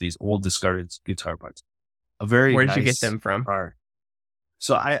parts, these old discarded guitar parts. Where did you get them from? Guitar.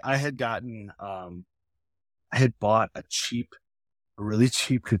 So I had gotten, I had bought a really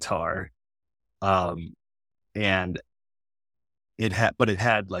cheap guitar, and it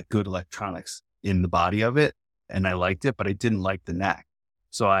had like good electronics in the body of it, and I liked it, but I didn't like the neck.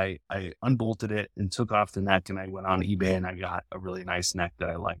 So I unbolted it and took off the neck, and I went on eBay and I got a really nice neck that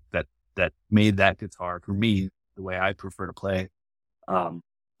I liked, that made that guitar for me the way I prefer to play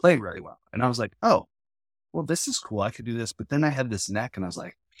really well. And I was like, oh, well, this is cool. I could do this. But then I had this neck, and I was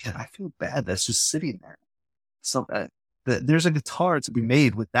like, man, I feel bad that's just sitting there. So there's a guitar to be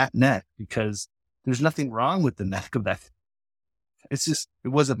made with that neck, because there's nothing wrong with the neck of that. It's just, it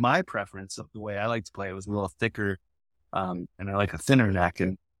wasn't my preference of the way I like to play. It was a little thicker. And I like a thinner neck.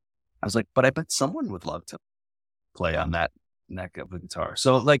 And I was like, but I bet someone would love to play on that neck of the guitar.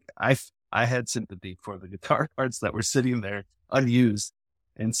 So like I had sympathy for the guitar parts that were sitting there unused.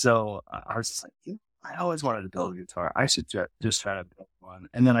 And so I was just like, I always wanted to build a guitar. I should just try to build one.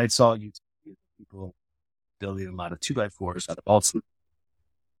 And then I saw YouTube people building a lot of 2x4s out of balsa.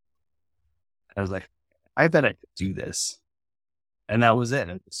 I was like, I bet I could do this. and that was it.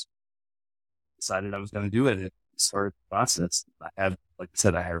 I just decided I was going to do it and started the process. I have, like I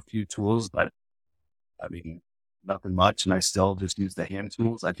said, I have a few tools, but I mean, nothing much. And I still just use the hand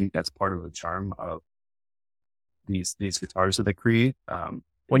tools. I think that's part of the charm of these guitars that I create.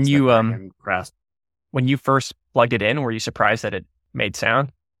 When is that you they're handcrafted. when you first plugged it in, were you surprised that it made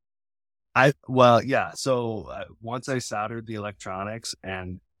sound? Well, yeah. So once I soldered the electronics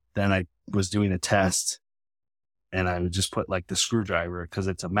and then I was doing a test and I would just put like the screwdriver, because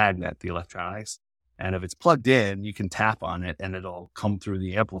it's a magnet, the electronics. And if it's plugged in, you can tap on it and it'll come through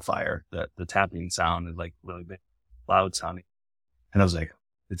the amplifier. The tapping sound is like really big, loud sounding. And I was like,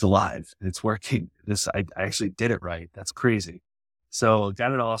 it's alive. It's working. I actually did it right. That's crazy. So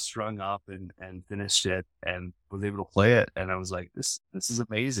got it all strung up and finished it and was able to play it. And I was like, this is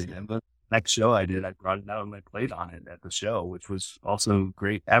amazing. And the next show I did, I brought it out and I played on it at the show, which was also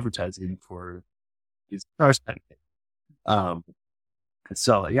great advertising for these guitars.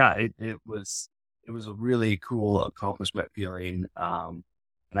 So yeah, it was a really cool accomplishment feeling. And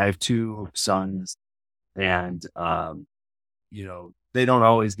I have two sons and, they don't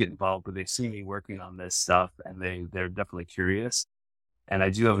always get involved, but they see me working on this stuff and they're definitely curious. And I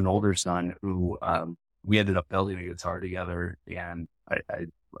do have an older son who, we ended up building a guitar together, and I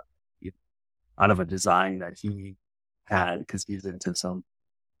out of a design that he had, because he's into some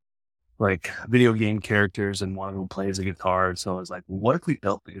like video game characters and one of them plays a guitar. So I was like, what if we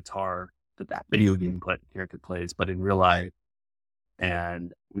built the guitar that video game character plays, but in real life?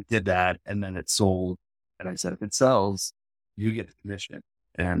 And we did that, and then it sold. And I said, if it sells, you get the commission.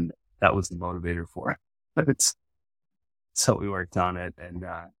 And that was the motivator for it. So we worked on it, and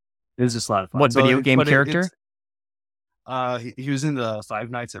it was just a lot of fun. What video game character? He was in the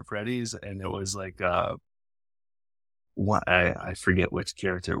Five Nights at Freddy's, and it was like what I forget which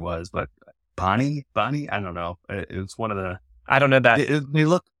character it was, but Bonnie, I don't know. It was one of the. I don't know that.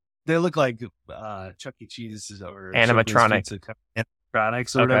 They look like Chuck E. Cheese or animatronics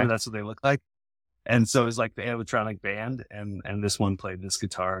or whatever. That's what they look like. And so it was like the animatronic band, and this one played this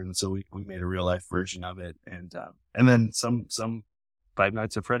guitar, and so we made a real life version of it, and then some Five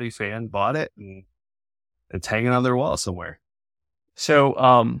Nights at Freddy fan bought it, and it's hanging on their wall somewhere.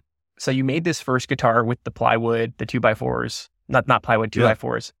 So so you made this first guitar with the plywood, the 2x4s, not plywood,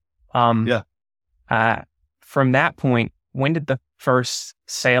 2x4s. From that point, when did the first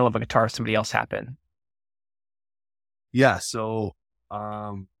sale of a guitar to somebody else happen? Yeah, so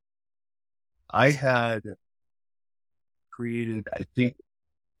I had created, I think,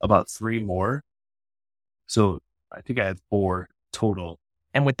 about 3 more. So I think I had 4 total.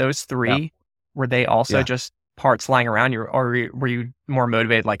 And with those 3, were they also just parts lying around you, or were you more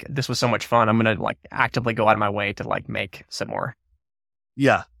motivated? Like, this was so much fun, I'm going to like actively go out of my way to like make some more.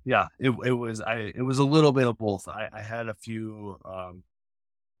 Yeah. It was a little bit of both. I had a few,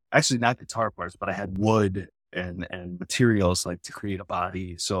 actually not guitar parts, but I had wood and materials like to create a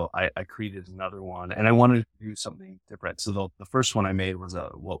body. So I created another one, and I wanted to do something different. So the first one I made was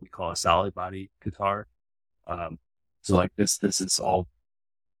what we call a solid body guitar. So like this is all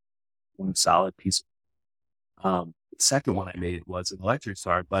one solid piece. The second one I made was an electric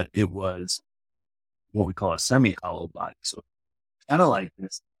guitar, but it was what we call a semi-hollow body. So kind of like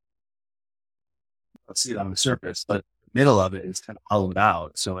this. Let's see it on the surface, but the middle of it is kind of hollowed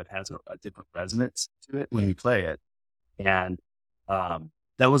out. So it has a different resonance to it when you play it. And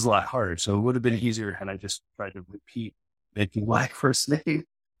that was a lot harder. So it would have been easier had I just tried to repeat making what I first made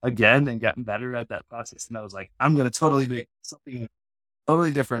again and gotten better at that process. And I was like, I'm going to totally make something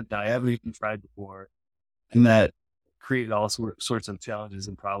totally different that I haven't even tried before. And that created all sorts of challenges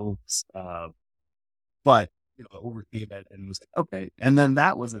and problems. But overcame it and was like, okay. And then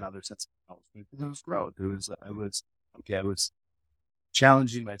that was another sense of accomplishment. It was growth. I was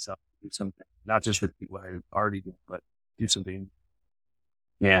challenging myself to do something, not just repeat what I already did, but do something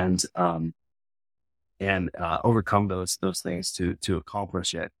and overcome those things to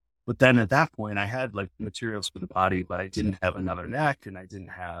accomplish it. But then at that point, I had like materials for the body, but I didn't have another neck, and I didn't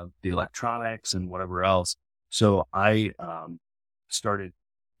have the electronics and whatever else. So I started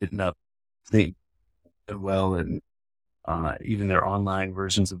hitting up things well, and even their online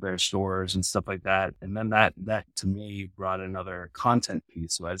versions of their stores and stuff like that. And then that to me brought another content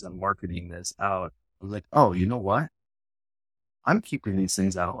piece. So as I'm marketing this out, I was like, oh, you know what? I'm keeping these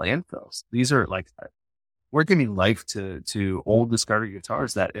things out of landfills. These are like, we're giving life to old discarded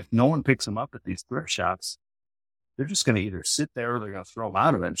guitars that if no one picks them up at these thrift shops, they're just going to either sit there or they're going to throw them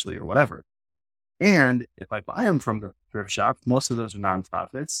out eventually or whatever. And if I buy them from the thrift shop, most of those are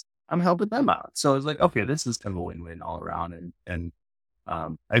nonprofits. I'm helping them out. So it's like, okay, this is kind of a win-win all around. And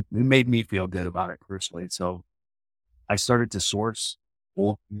it made me feel good about it personally. So I started to source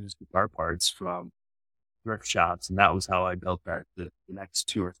old used guitar parts from thrift shops, and that was how I built back the next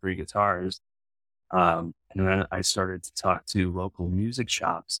 2 or 3 guitars. And then I started to talk to local music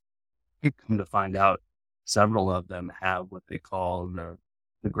shops. Come to find out, several of them have what they call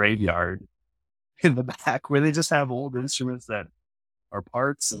the graveyard in the back, where they just have old instruments that are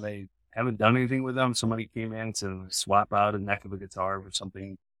parts and they haven't done anything with them. Somebody came in to swap out a neck of a guitar for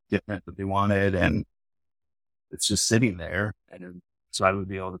something different that they wanted, and it's just sitting there. And so I would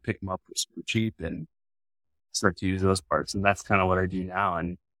be able to pick them up for super cheap and start to use those parts. And that's kind of what I do now.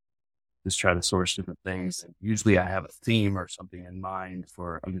 And just try to source different things. And usually I have a theme or something in mind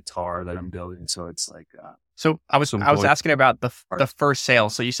for a guitar that I'm building. So it's like, So I was asking about the first sale.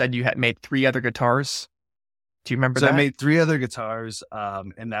 So you said you had made 3 other guitars. Do you remember so that? I made 3 other guitars.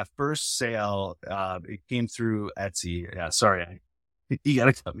 And that first sale, it came through Etsy. Yeah, sorry. You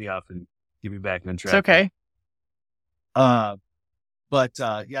got to cut me off and give me back on track. It's okay. But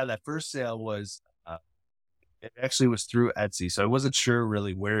that first sale was, it actually was through Etsy. So I wasn't sure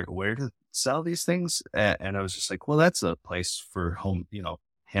really where to sell these things. And I was just like, well, that's a place for home,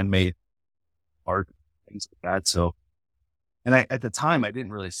 handmade art, things like that. So, and at the time, I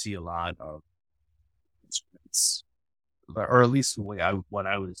didn't really see a lot of instruments, or at least the way what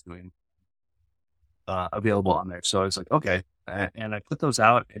I was doing, available on there. So I was like, okay. And I put those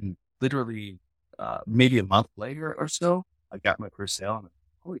out, and literally, maybe a month later or so, I got my first sale. And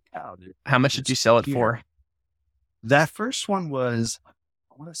holy cow, dude. How much did you sell it for? That first one was, I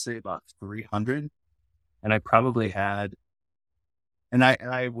want to say about 300. And I probably had, and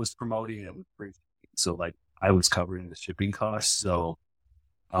I was promoting it with free shipping. So like I was covering the shipping costs. So,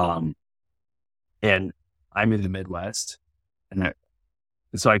 and I'm in the Midwest, and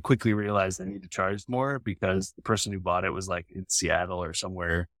so I quickly realized I need to charge more, because the person who bought it was like in Seattle or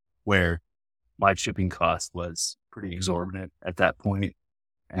somewhere where my shipping cost was pretty exorbitant at that point.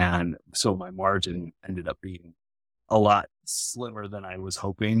 And so my margin ended up being a lot slimmer than I was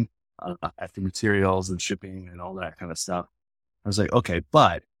hoping, after materials and shipping and all that kind of stuff. I was like, okay,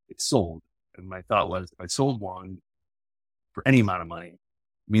 but it sold. And my thought was, if I sold one for any amount of money,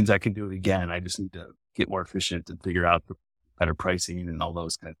 it means I can do it again. I just need to get more efficient and figure out the better pricing and all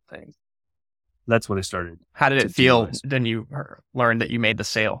those kinds of things. That's what I started. How did it feel when you learned that you made the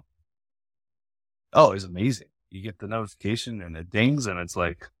sale? Oh, it was amazing. You get the notification and it dings, and it's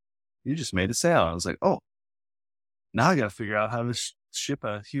like, you just made a sale. I was like, oh, now I got to figure out how to ship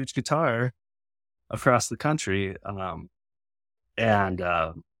a huge guitar across the country. And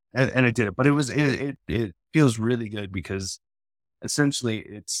I did it, but it feels really good, because essentially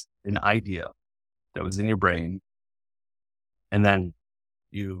it's an idea that was in your brain, and then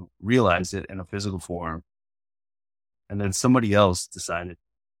you realize it in a physical form, and then somebody else decided,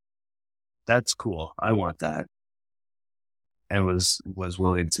 that's cool, I want that, and was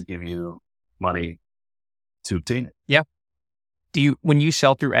willing to give you money to obtain it. Yeah. When you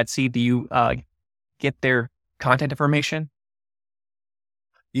sell through Etsy, do you get their contact information?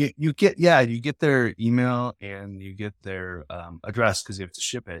 You get their email, and you get their address, because you have to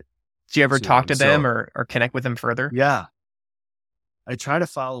ship it. Do you ever talk to them or connect with them further? Yeah. I try to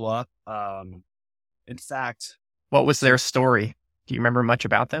follow up. In fact, what was their story? Do you remember much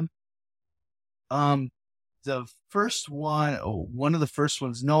about them? The first one of the first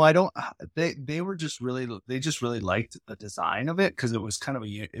ones, no, I don't. They just really liked the design of it, because it was kind of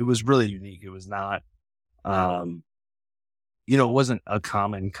it was really unique. It was not, it wasn't a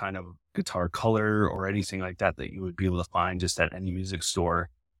common kind of guitar color or anything like that you would be able to find just at any music store.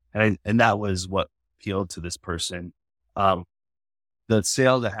 And that was what appealed to this person. The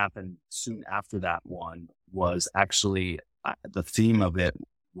sale that happened soon after that one was actually, the theme of it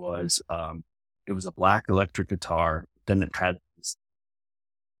was, it was a black electric guitar. Then it had this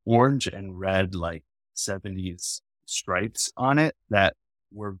orange and red, like 70s stripes on it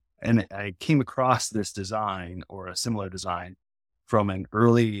and I came across this design, or a similar design, from an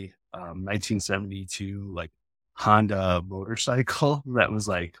early 1972 like Honda motorcycle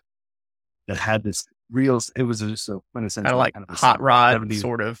that had this it was just a quintessential kind of hot rod 70s,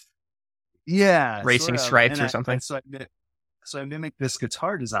 sort of racing stripes or something. So I mimicked this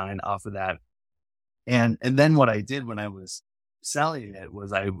guitar design off of that. And then what I did when I was selling it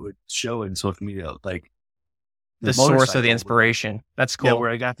was I would show in social media, like, the source of the inspiration. That's cool. Yeah, where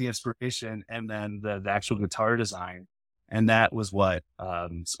I got the inspiration, and then the actual guitar design. And that was what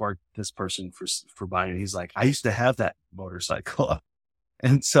sparked this person for buying it. He's like, I used to have that motorcycle.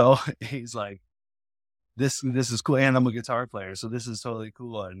 And so he's like, this is cool. And I'm a guitar player, so this is totally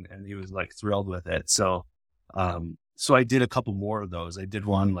cool. And he was like thrilled with it. So so I did a couple more of those. I did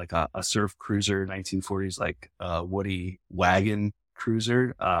one like a surf cruiser, 1940s, like Woody wagon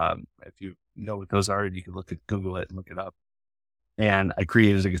cruiser. If you know what those are, you can Google it and look it up. And I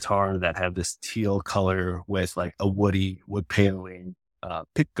created a guitar that had this teal color with like a wood paneling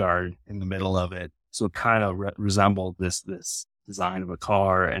pick guard in the middle of it. So it kind of resembled this design of a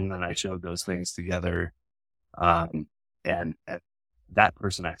car. And then I showed those things together. And that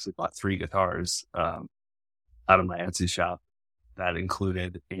person actually bought 3 guitars out of my Etsy shop that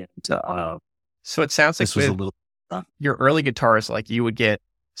included. And so it sounds like this was a little your early guitars, like you would get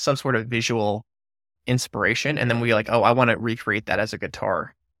some sort of visual inspiration, and then we like, oh, I want to recreate that as a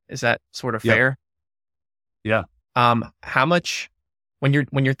guitar. Is that sort of fair? Yeah. How much when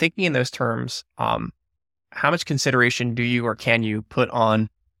you're thinking in those terms, how much consideration do you or can you put on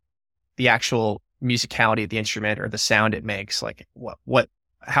the actual musicality of the instrument or the sound it makes? Like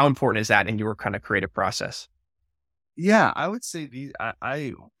how important is that in your kind of creative process? Yeah, I would say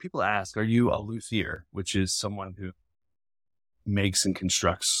people ask, are you a luthier, which is someone who makes and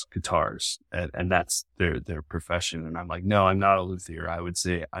constructs guitars, and that's their profession. And I'm like, no, I'm not a luthier. I would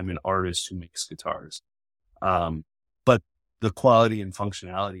say I'm an artist who makes guitars. But the quality and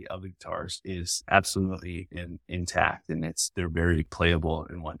functionality of the guitars is absolutely intact, and they're very playable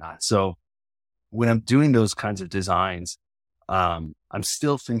and whatnot. So when I'm doing those kinds of designs, I'm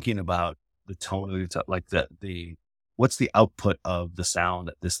still thinking about the tone of the guitar, like the what's the output of the sound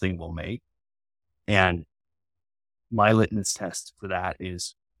that this thing will make. And my litmus test for that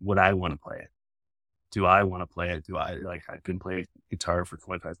is, would I want to play it? Do I want to play it? I've been playing guitar for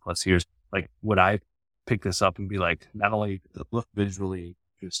 25 plus years. Like, would I pick this up and be like, not only does it look visually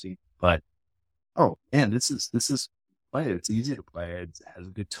interesting, but, oh man, this is play. It's easy to play. It has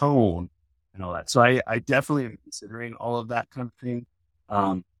a good tone and all that. So I definitely am considering all of that kind of thing.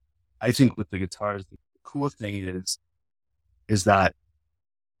 I think with the guitars, the cool thing is that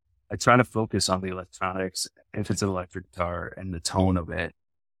I try to focus on the electronics, if it's an electric guitar, and the tone of it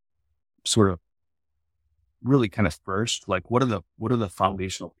sort of really kind of first, like what are the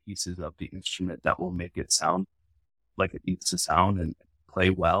foundational pieces of the instrument that will make it sound like it needs to sound and play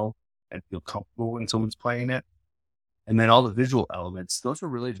well and feel comfortable when someone's playing it. And then all the visual elements, those are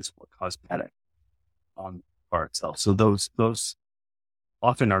really just more cosmetic on the guitar itself. So those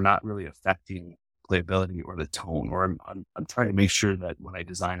often are not really affecting playability or the tone, or I'm trying to make sure that when I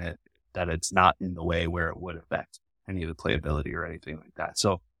design it, that it's not in the way where it would affect any of the playability or anything like that.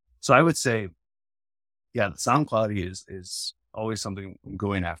 So I would say, yeah, the sound quality is always something I'm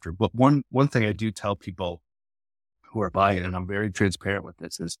going after. But one thing I do tell people who are buying it, and I'm very transparent with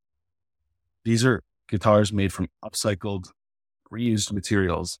this, is these are guitars made from upcycled, reused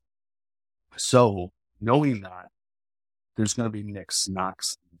materials. So knowing that there's going to be nicks,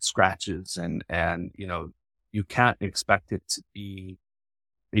 knocks, scratches, and you can't expect it to be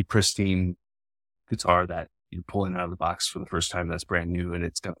a pristine guitar that you're pulling out of the box for the first time that's brand new and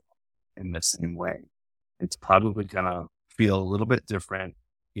it's going to in the same way. It's probably going to feel a little bit different.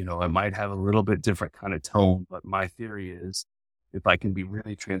 It might have a little bit different kind of tone, but my theory is, if I can be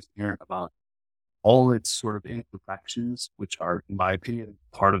really transparent about all its sort of imperfections, which are, in my opinion,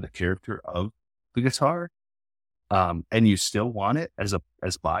 part of the character of the guitar, and you still want it as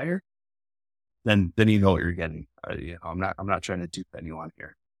buyer, then you know what you're getting. I'm not trying to dupe anyone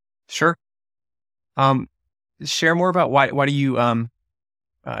here. Sure. Share more about why do you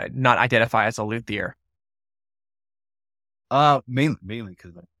not identify as a luthier? Mainly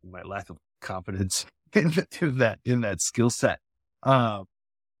because of my lack of confidence in that skill set.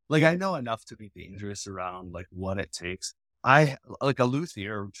 Like, I know enough to be dangerous around like what it takes. A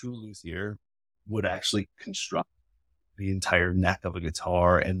true luthier would actually construct the entire neck of a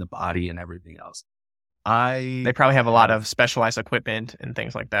guitar and the body and everything else. They probably have a lot of specialized equipment and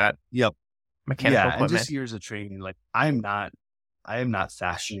things like that. Yep. Mechanical equipment. And just years of training. Like, I am not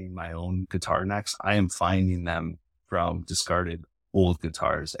fashioning my own guitar necks. I am finding them from discarded old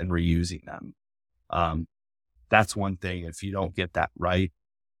guitars and reusing them. That's one thing. If you don't get that right,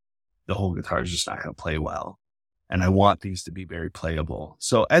 the whole guitar is just not going to play well. And I want these to be very playable.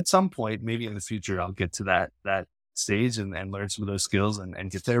 So at some point, maybe in the future, I'll get to that stage and learn some of those skills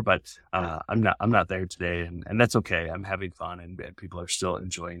and get there. But I'm not there today, and that's okay. I'm having fun, and people are still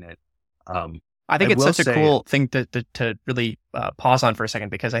enjoying it. I think it's such a cool thing to really pause on for a second,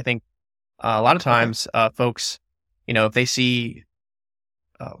 because I think a lot of times folks, if they see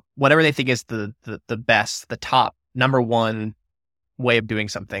whatever they think is the best, the top number one way of doing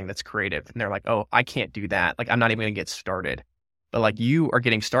something that's creative, and they're like, oh, I can't do that. Like, I'm not even going to get started. But like, you are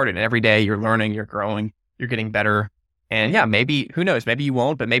getting started, and every day you're learning, you're growing, you're getting better. And yeah, maybe, who knows, maybe you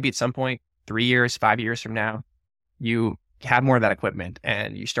won't, but maybe at some point, 3 years, 5 years from now, you have more of that equipment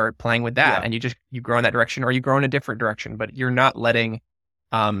and you start playing with that, and you grow in that direction, or you grow in a different direction, but you're not letting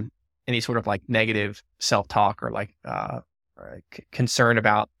any sort of like negative self-talk or like concern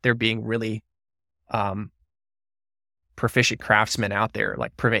about there being really proficient craftsmen out there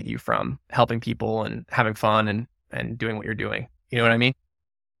like prevent you from helping people and having fun and doing what you're doing. You know what I mean?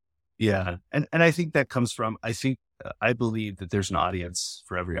 Yeah. And I think that comes from, I believe that there's an audience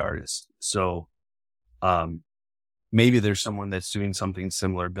for every artist. So, maybe there's someone that's doing something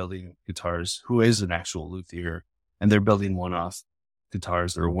similar, building guitars, who is an actual luthier, and they're building one-off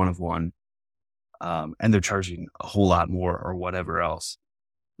guitars that are one of one. And they're charging a whole lot more or whatever else.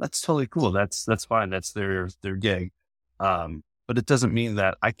 That's totally cool. That's fine. That's their gig. But it doesn't mean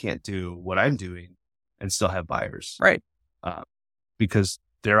that I can't do what I'm doing and still have buyers. Right. Because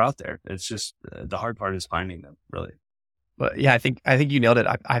they're out there. It's just the hard part is finding them, really. But yeah, I think you nailed it.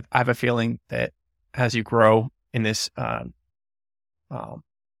 I have a feeling that as you grow in this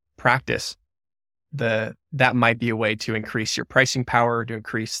practice, that might be a way to increase your pricing power, to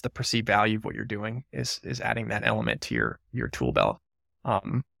increase the perceived value of what you're doing, is adding that element to your tool belt.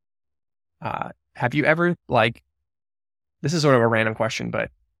 Have you ever, like, this is sort of a random question, but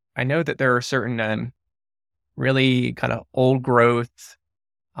I know that there are certain really kind of old growth,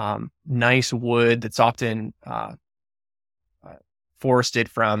 nice wood that's often forested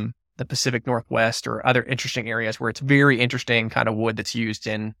from the Pacific Northwest or other interesting areas where it's very interesting kind of wood that's used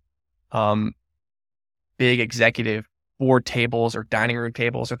in big executive board tables or dining room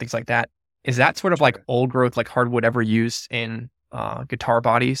tables or things like that. Is that sort of like old growth, like hardwood, ever used in guitar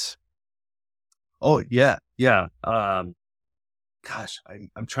bodies? Oh, yeah. Yeah. Gosh,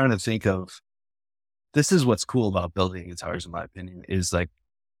 I'm trying to think of, this is what's cool about building guitars, in my opinion, is like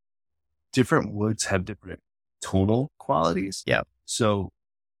different woods have different tonal qualities. Yeah. So,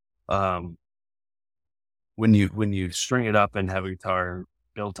 when you string it up and have a guitar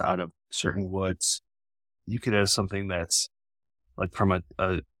built out of certain woods, you could have something that's like from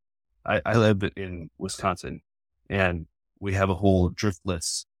I live in Wisconsin, and we have a whole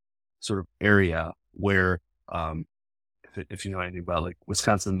driftless sort of area where, if you know anything about like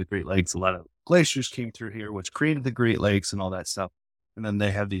Wisconsin, the Great Lakes, a lot of glaciers came through here, which created the Great Lakes and all that stuff. And then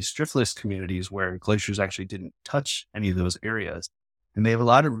they have these driftless communities where glaciers actually didn't touch any of those areas. And they have a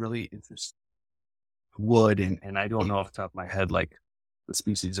lot of really interesting wood. And I don't know off the top of my head, like the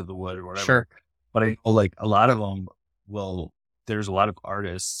species of the wood or whatever. Sure. But I know like a lot of them there's a lot of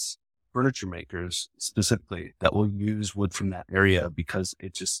artists, furniture makers specifically, that will use wood from that area because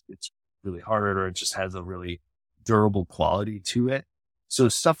it's really hard, or it just has a really durable quality to it. So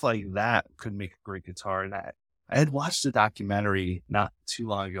stuff like that could make a great guitar. And I had watched a documentary not too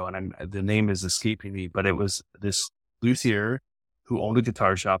long ago, and the name is escaping me, but it was this luthier who owned a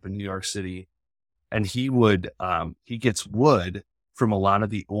guitar shop in New York City. And he gets wood from a lot of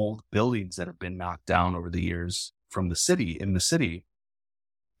the old buildings that have been knocked down over the years in the city.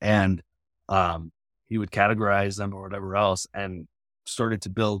 And, he would categorize them or whatever else, and started to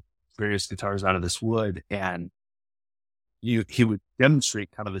build various guitars out of this wood. And he would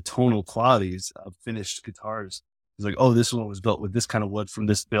demonstrate kind of the tonal qualities of finished guitars. He's like, oh, this one was built with this kind of wood from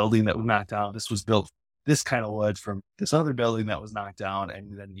this building that was knocked down. This was built this kind of wood from this other building that was knocked down.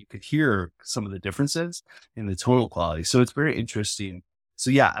 And then you could hear some of the differences in the tonal quality. So it's very interesting.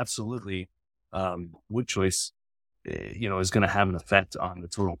 So yeah, absolutely. Wood choice, is going to have an effect on the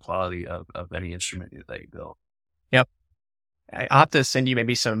tonal quality of any instrument that you build. Yep. I'll have to send you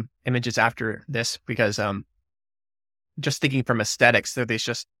maybe some images after this, because just thinking from aesthetics, there's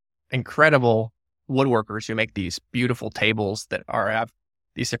just incredible woodworkers who make these beautiful tables that have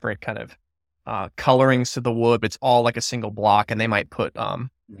these different kind of colorings to the wood, but it's all like a single block, and they might put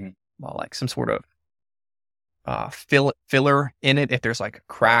like some sort of filler in it if there's like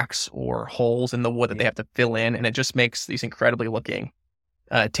cracks or holes in the wood that they have to fill in, and it just makes these incredibly looking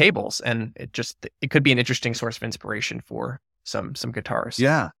tables. And it could be an interesting source of inspiration for some guitars.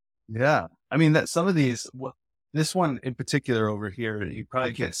 Yeah. I mean, that some of these, this one in particular over here, you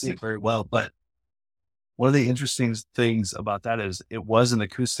probably can't see it very well, but one of the interesting things about that is it was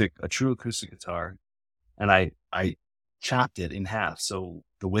a true acoustic guitar, and I chopped it in half. So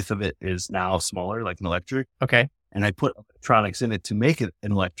the width of it is now smaller, like an electric. Okay. And I put electronics in it to make it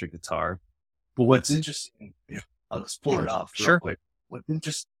an electric guitar. But what's interesting, I'll just pull it off real quick.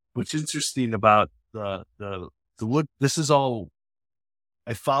 What's interesting about the wood, this is all,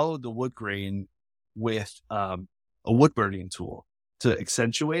 I followed the wood grain with a wood burning tool to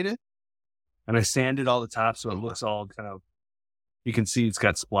accentuate it. And I sanded all the top so it looks all kind of, you can see it's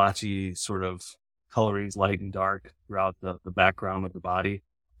got splotchy sort of colorings, light and dark, throughout the background of the body.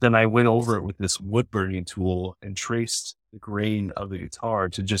 then I went over it with this wood burning tool and traced the grain of the guitar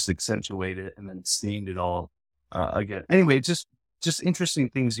to just accentuate it, and then stained it all again. Anyway, just interesting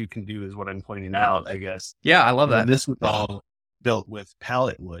things you can do is what I'm pointing out, I guess. Yeah, I love that. This was all built with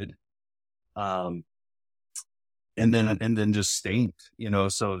pallet wood, and then just stained,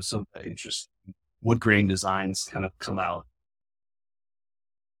 so just wood grain designs kind of come out.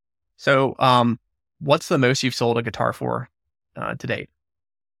 So, what's the most you've sold a guitar for to date?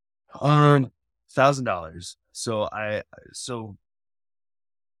 $1,000. So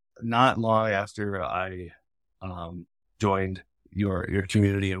not long after I joined your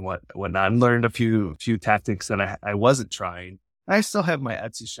community and whatnot, and learned a few tactics that I wasn't trying. I still have my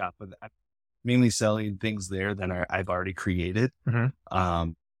Etsy shop, but I'm mainly selling things there that I've already created.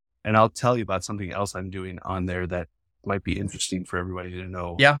 Mm-hmm. And I'll tell you about something else I'm doing on there that might be interesting for everybody to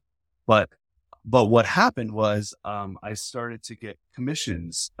know. Yeah. But what happened was, I started to get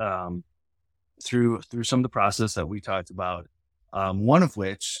commissions, through some of the process that we talked about. One of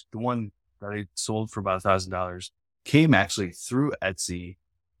which, the one that I sold for about $1,000, came actually through Etsy,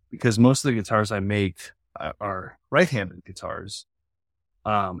 because most of the guitars I make are right-handed guitars.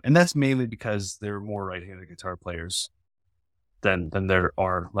 And that's mainly because there are more right-handed guitar players than there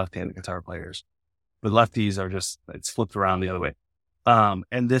are left-handed guitar players. But lefties are it's flipped around the other way.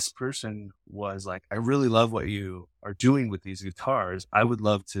 And this person was like, I really love what you are doing with these guitars. I would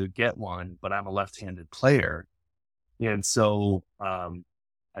love to get one, but I'm a left-handed player. And so,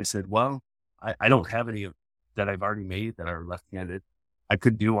 I said, well, I don't have any that I've already made that are left-handed. I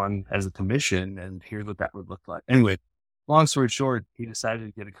could do one as a commission, and here's what that would look like. Anyway, long story short, he decided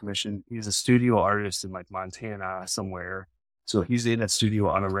to get a commission. He's a studio artist in like Montana somewhere. So he's in that studio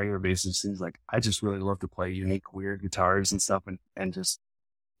on a regular basis. He's like, I just really love to play unique, weird guitars and stuff, and just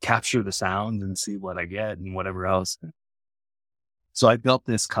capture the sound and see what I get and whatever else. So I built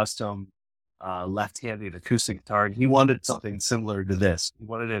this custom left-handed acoustic guitar, and he wanted something similar to this. He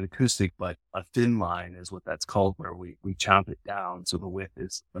wanted an acoustic, but a thin line is what that's called, where we chomp it down so the width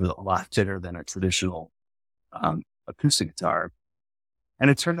is a lot thinner than a traditional acoustic guitar. And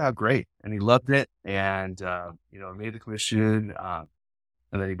it turned out great, and he loved it. And, I made the commission, and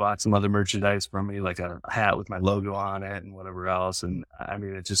then he bought some other merchandise from me, like a hat with my logo on it and whatever else. And I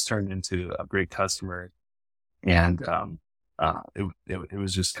mean, it just turned into a great customer, and, it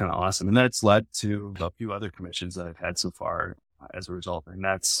was just kind of awesome. And that's led to a few other commissions that I've had so far as a result. And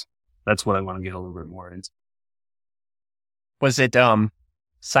that's what I want to get a little bit more into. Was it,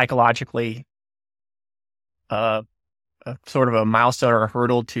 psychologically, a sort of a milestone or a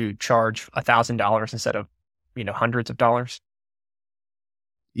hurdle to charge $1,000 instead of, hundreds of dollars?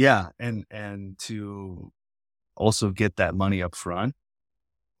 Yeah. And to also get that money up front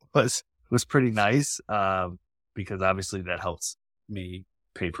was pretty nice. Because obviously that helps me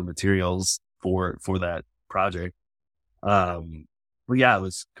pay for materials for that project. But yeah, it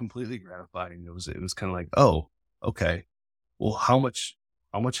was completely gratifying. It was kind of like, oh, okay. Well, how much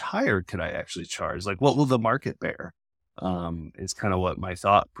higher could I actually charge? Like, what will the market bear? Is kind of what my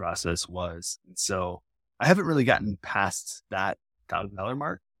thought process was. And so I haven't really gotten past that $1,000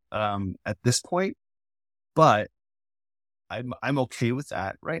 mark, at this point, but I'm okay with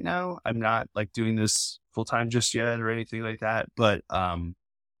that right now. I'm not like doing this full time just yet or anything like that, but,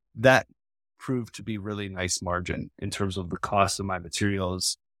 that proved to be really nice margin in terms of the cost of my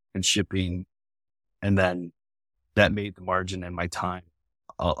materials and shipping. And then that made the margin and my time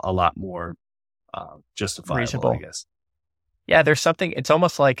a lot more, justifiable, reasonable, I guess. Yeah. There's something, it's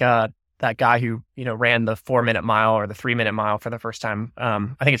almost like, that guy who, ran the 4-minute mile or the 3-minute mile for the first time. I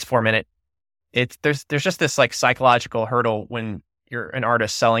think it's 4-minute. There's just this like psychological hurdle when you're an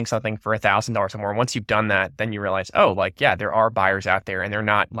artist selling something for $1,000 or more. Once you've done that, then you realize, oh, like, yeah, there are buyers out there, and they're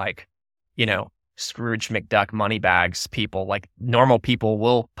not like, Scrooge McDuck money bags people. Like, normal people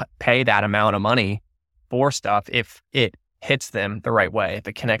will pay that amount of money for stuff if it hits them the right way, if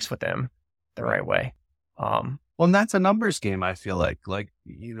it connects with them the right way. Well, and that's a numbers game. I feel like,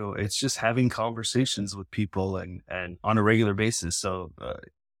 it's just having conversations with people and on a regular basis. So,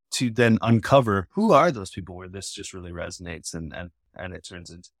 to then uncover who are those people where this just really resonates and it turns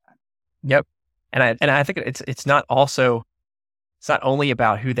into that. Yep. And I think it's not only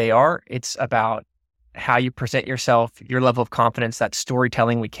about who they are, it's about how you present yourself, your level of confidence, that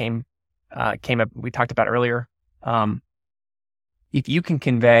storytelling we talked about earlier. If you can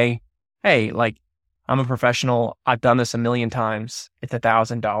convey, hey, like, I'm a professional, I've done this 1,000,000 times, it's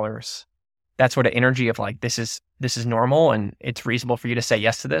 $1,000. That sort of energy of like, this is normal and it's reasonable for you to say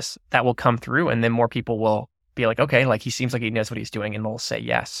yes to this, that will come through. And then more people will be like, okay, like, he seems like he knows what he's doing, and they'll say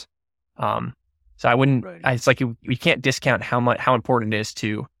yes. So I wouldn't, Right. it's like you can't discount how important it is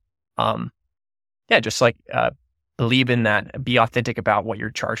to, um, yeah, just like, believe in that, be authentic about what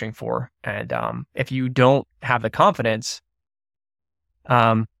you're charging for. And, if you don't have the confidence,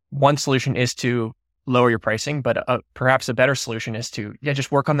 one solution is to lower your pricing, but, perhaps a better solution is to, yeah,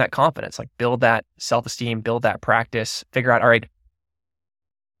 just work on that confidence, like build that self-esteem, build that practice, figure out, all right,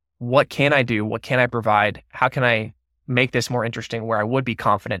 what can I do? What can I provide? How can I make this more interesting where I would be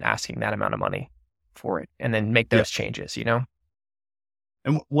confident asking that amount of money for it, and then make Yeah. those changes, you know?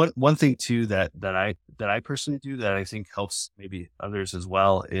 And one thing too that I personally do that I think helps maybe others as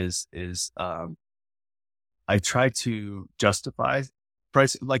well is I try to justify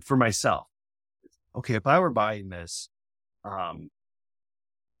price like for myself. Okay, if I were buying this, um,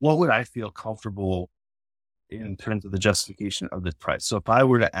 what would I feel comfortable in terms of the justification of this price? So if I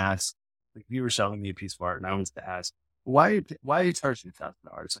were to ask, like if you were selling me a piece of art and I was to ask, why are you charging $1,000?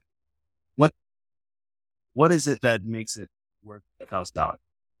 Like, what what is it that makes it worth $1,000?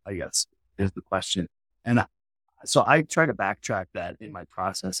 I guess is the question. And so I try to backtrack that in my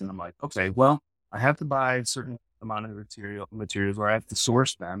process, and I'm like, okay, well, I have to buy a certain amount of materials, or I have to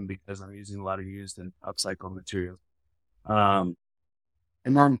source them because I'm using a lot of used and upcycled materials. Um,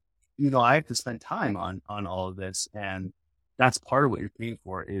 and then, I have to spend time on all of this, and that's part of what you're paying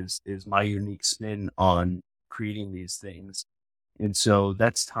for is my unique spin on creating these things. And so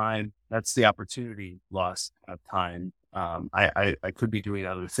that's time. That's the opportunity loss of time. I could be doing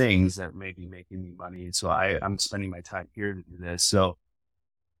other things that may be making me money. So I'm spending my time here to do this. So,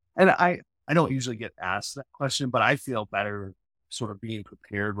 and I don't usually get asked that question, but I feel better sort of being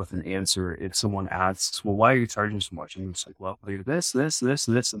prepared with an answer if someone asks, well, why are you charging so much? And it's like, well, I do this, and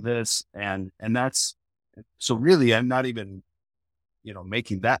this. And that's, so really, I'm not even,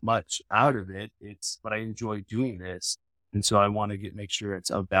 making that much out of it. But I enjoy doing this. And so I want to make sure it's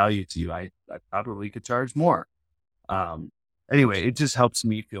of value to you. I probably could charge more. Um, anyway, it just helps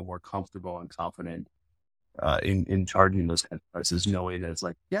me feel more comfortable and confident in charging those kind of prices, knowing that it's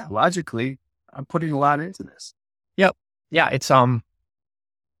like, yeah, logically, I'm putting a lot into this. Yep. Yeah.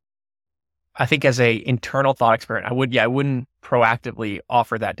 I think as a internal thought experiment, I wouldn't proactively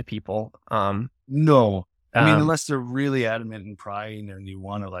offer that to people. No, I mean, Um, unless they're really adamant and prying and you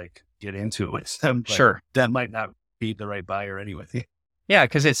want to like get into it with them, but sure. that might not be the right buyer anyway. Yeah,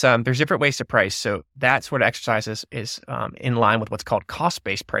 because it's there's different ways to price. So that sort of exercise is in line with what's called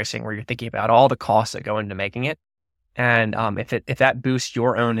cost-based pricing, where you're thinking about all the costs that go into making it. And if that boosts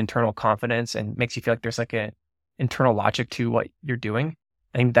your own internal confidence and makes you feel like there's like a internal logic to what you're doing,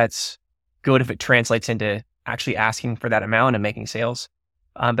 I think that's good if it translates into actually asking for that amount and making sales.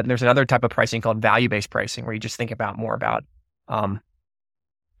 But there's another type of pricing called value-based pricing, where you just think about more about um,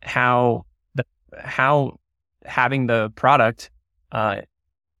 how how having the product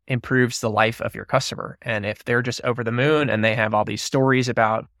improves the life of your customer. And if they're just over the moon and they have all these stories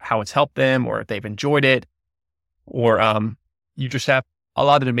about how it's helped them, or if they've enjoyed it, or you just have a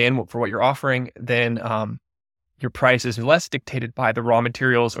lot of demand for what you're offering, then your price is less dictated by the raw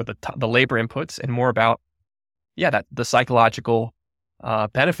materials or the labor inputs, and more about, that the psychological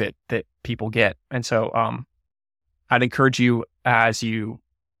benefit that people get. And so I'd encourage you, as you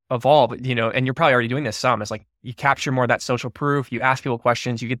evolve, and you're probably already doing this some, is like you capture more of that social proof, you ask people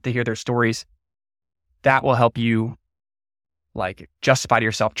questions, you get to hear their stories. That will help you like justify to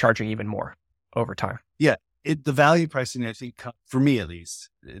yourself charging even more over time. Yeah. The value pricing, I think, for me at least,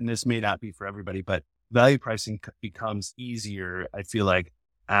 and this may not be for everybody, but value pricing becomes easier, I feel like,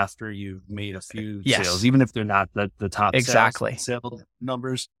 after you've made a few Yes. sales, even if they're not the top Exactly. sales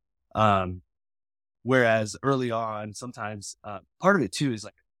numbers. Whereas early on, sometimes part of it too is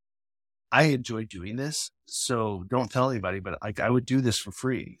like, I enjoy doing this, so don't tell anybody, but like I would do this for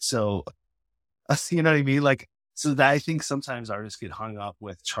free. So, you know what I mean? Like, so that I think sometimes artists get hung up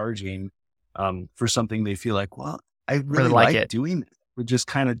with charging for something they feel like, well, I really like like it. doing it. Would just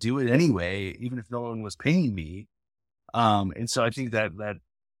kind of do it anyway, even if no one was paying me. And so I think that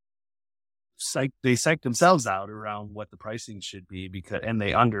they psych themselves out around what the pricing should be and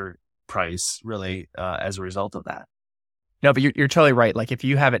they underprice really as a result of that. No, but you're totally right. Like if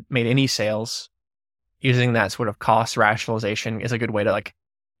you haven't made any sales, using that sort of cost rationalization is a good way to like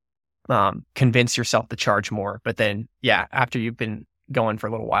convince yourself to charge more. But then, after you've been going for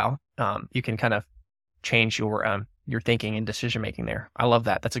a little while, you can kind of change your thinking and decision making there. I love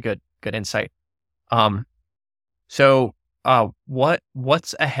that. That's a good insight. So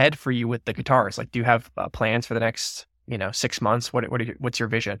what's ahead for you with the guitars? Like, do you have plans for the next 6 months? What's your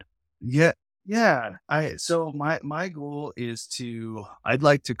vision? Yeah. Yeah. So my goal is I'd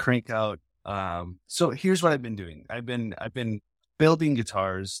like to crank out. So here's what I've been doing. I've been building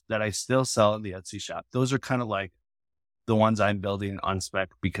guitars that I still sell in the Etsy shop. Those are kind of like the ones I'm building on spec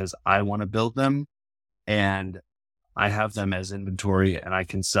because I want to build them and I have them as inventory and I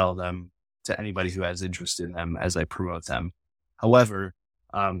can sell them to anybody who has interest in them as I promote them. However,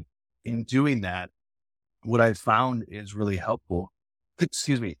 in doing that, what I've found is really helpful,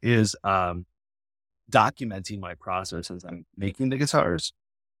 is documenting my process as I'm making the guitars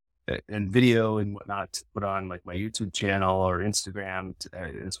and video and whatnot to put on like my YouTube channel or Instagram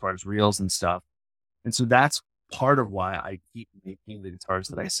as far as reels and stuff. And so that's part of why I keep making the guitars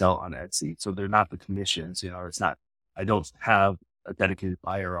that I sell on Etsy. So they're not the commissions, it's not, I don't have a dedicated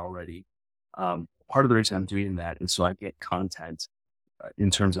buyer already. Part of the reason I'm doing that is so I get content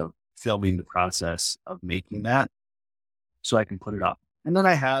in terms of filming the process of making that so I can put it up. And then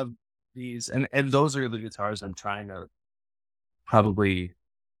I have these, and those are the guitars I'm trying to probably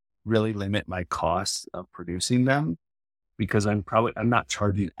really limit my costs of producing them because I'm not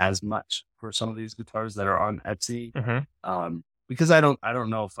charging as much for some of these guitars that are on Etsy. Because I don't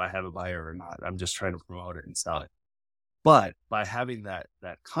know if I have a buyer or not. I'm just trying to promote it and sell it. But by having that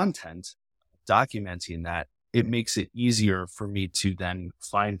content, documenting that, it makes it easier for me to then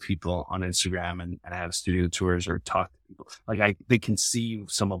find people on Instagram and have studio tours or talk to people. Like they can see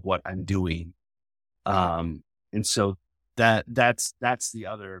some of what I'm doing. And so that's the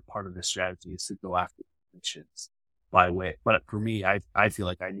other part of the strategy is to go after commissions by way. But for me, I feel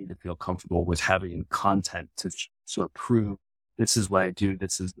like I need to feel comfortable with having content to sort of prove this is what I do.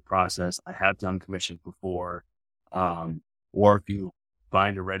 This is the process. I have done commissions before. Or if you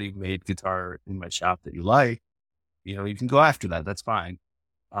find a ready-made guitar in my shop that you like, you can go after that. That's fine.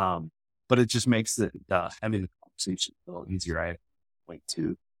 But it just makes having the conversation a little easier. I point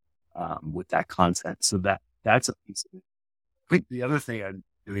to with that content. So that's a piece of it. I think the other thing I'm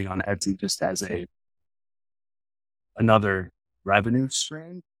doing on Etsy just as another revenue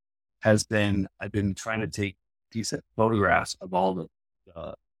stream has been I've been trying to take decent photographs of all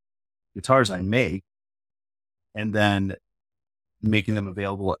the guitars I make and then making them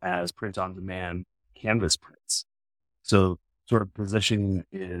available as print on demand canvas prints. So sort of positioning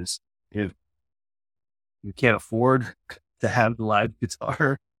is if you can't afford to have the live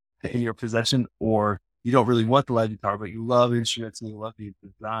guitar in your possession, or you don't really want the live guitar, but you love instruments and you love the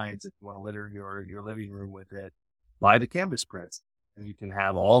designs, if you want to litter your living room with it, buy the canvas prints and you can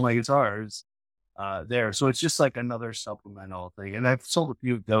have all my guitars there. So it's just like another supplemental thing. And I've sold a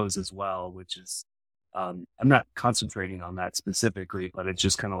few of those as well, which is, I'm not concentrating on that specifically, but it's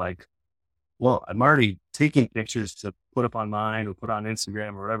just kind of like, well, I'm already taking pictures to put up on mine or put on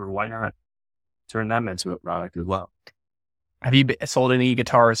Instagram or whatever. Why not turn them into a product as well? Have you sold any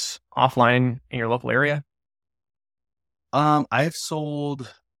guitars offline in your local area? I've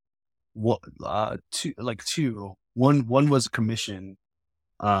sold two. One was a commission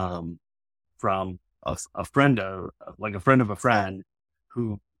from a friend of a friend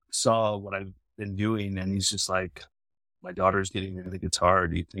who saw what I've been doing, and he's just like, my daughter's getting into the guitar.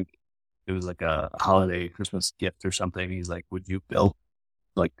 Do you think it was like a holiday Christmas gift or something? He's like, would you build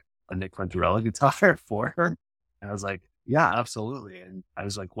like a Nick Venturella guitar for her? And I was like, yeah, absolutely. And I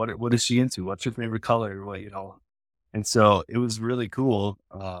was like, what is she into? What's your favorite color? And so it was really cool.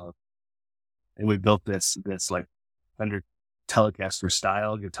 And we built this like Fender Telecaster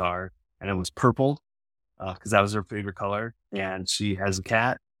style guitar, and it was purple because that was her favorite color. And she has a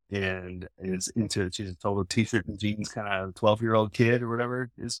cat and she's a total t-shirt and jeans kind of 12-year-old kid or whatever.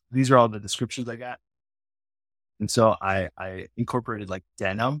 These are all the descriptions I got. And so I incorporated like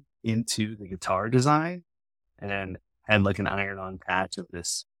denim into the guitar design and then had like an iron-on patch of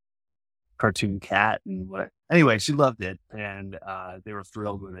this cartoon cat and anyway, she loved it and they were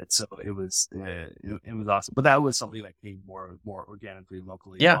thrilled with it. So it was awesome. But that was something that came more organically,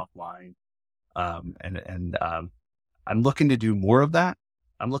 locally, offline. I'm looking to do more of that.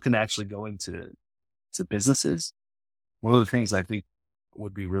 I'm looking to actually go into businesses. One of the things I think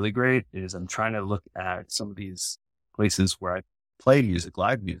would be really great is I'm trying to look at some of these places where I play music,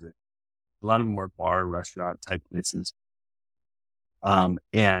 live music. A lot of them are bar, restaurant type places.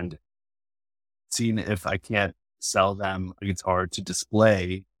 And seeing if I can't sell them a guitar to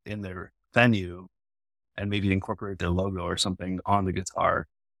display in their venue and maybe incorporate their logo or something on the guitar.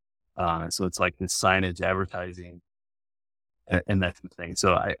 So it's like this signage advertising and that kind of thing.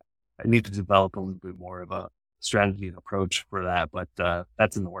 So I need to develop a little bit more of a strategy and approach for that, but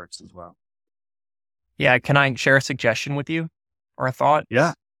that's in the works as well. Yeah. Can I share a suggestion with you or a thought?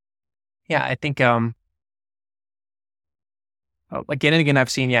 Yeah. Yeah. I think, again and again, I've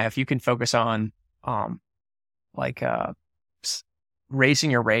seen, if you can focus on,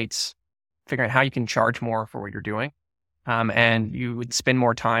 raising your rates, figuring out how you can charge more for what you're doing, and you would spend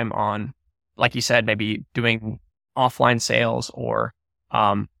more time on, like you said, maybe doing offline sales or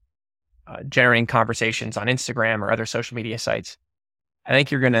generating conversations on Instagram or other social media sites, I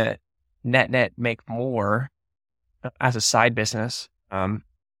think you're going to net make more as a side business. And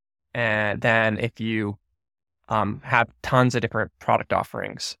then if you have tons of different product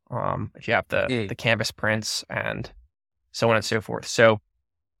offerings, if you have the canvas prints and so on and so forth. So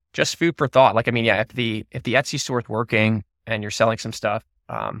just food for thought. Like, I mean, yeah, if the Etsy store is working and you're selling some stuff,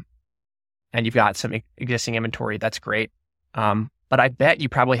 and you've got some existing inventory, that's great. But I bet you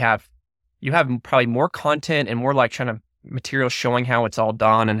have probably more content and more like kind of material showing how it's all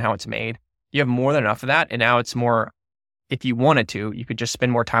done and how it's made. You have more than enough of that. And now it's more, if you wanted to, you could just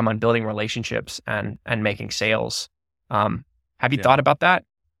spend more time on building relationships and making sales. Have you thought about that?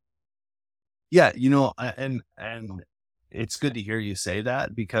 Yeah, and it's good to hear you say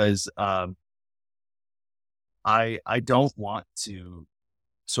that because I don't want to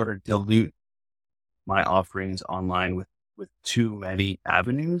sort of dilute my offerings online with too many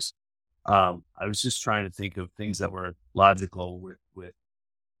avenues. I was just trying to think of things that were logical with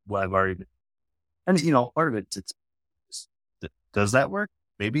what I've already been, and part of it's does that work?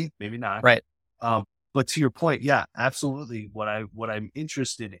 Maybe not. Right. But to your point, yeah, absolutely. What I'm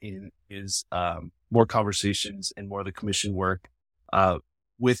interested in is more conversations and more of the commission work,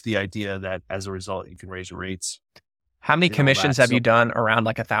 with the idea that as a result you can raise your rates. How many commissions have you done around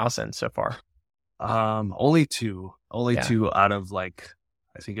like 1,000 so far? Only two out of like,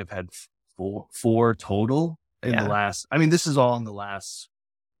 I think I've had four total in the last, I mean, this is all in the last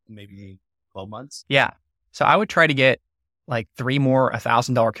maybe 12 months. Yeah. So I would try to get like 3 more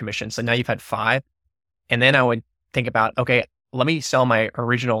 $1,000 commissions. So now you've had 5. And then I would think about, okay, let me sell my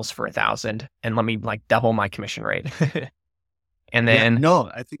originals for 1,000 and let me like double my commission rate. And then,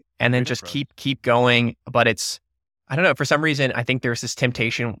 I think, and then just keep going. But I don't know, for some reason, I think there's this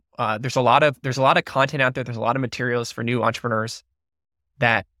temptation. There's a lot of content out there. There's a lot of materials for new entrepreneurs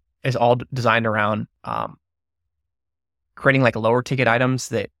that is all designed around creating like lower ticket items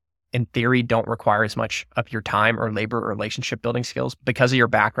that in theory don't require as much of your time or labor or relationship building skills because of your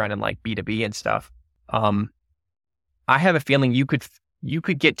background in like B2B and stuff. I have a feeling you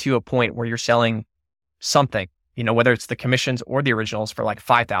could get to a point where you're selling something, whether it's the commissions or the originals for like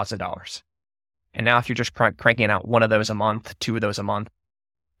 $5,000. And now if you're just cranking out 1 of those a month, 2 of those a month,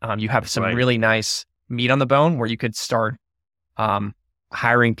 you have some really nice meat on the bone where you could start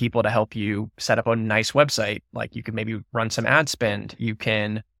hiring people to help you set up a nice website. Like you could maybe run some ad spend. You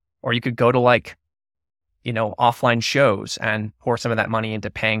could go to like, offline shows and pour some of that money into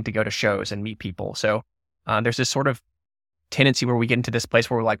paying to go to shows and meet people. So there's this sort of tendency where we get into this place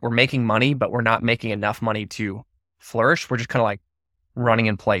where we're making money, but we're not making enough money to flourish. We're just kind of like running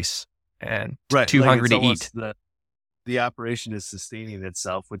in place and too hungry to eat. The operation is sustaining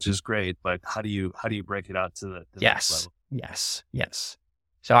itself, which is great, but how do you break it out to the next level? Yes.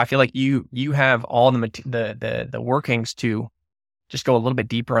 So I feel like you have all the workings to just go a little bit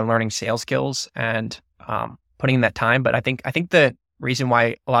deeper in learning sales skills and putting in that time. But I think the reason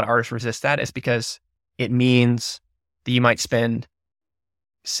why a lot of artists resist that is because it means that you might spend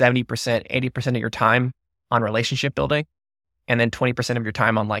 70%, 80% of your time on relationship building, and then 20% of your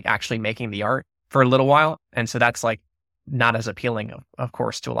time on like actually making the art for a little while. And so that's like not as appealing, of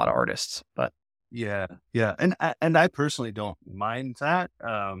course, to a lot of artists. But yeah. And I personally don't mind that.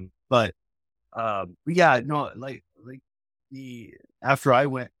 But like after I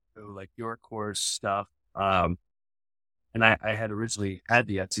went through like your course stuff, and I had originally had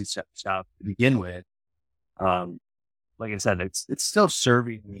the Etsy shop to begin with. Like I said, it's still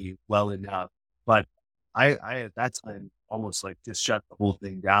serving me well enough, but I at that time almost like just shut the whole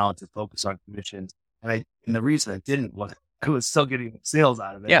thing down to focus on commissions. And the reason I didn't was I was still getting sales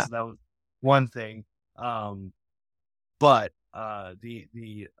out of it. Yeah. So that was one thing. But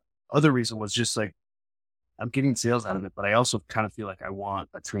the other reason was just like, I'm getting sales out of it, but I also kind of feel like I want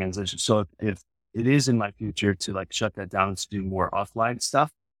a transition. So if it is in my future to like shut that down to do more offline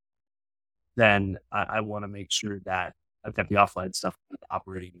stuff, then I want to make sure that I've got the offline stuff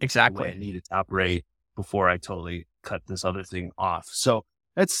operating exactly the way I need it to operate before I totally cut this other thing off. So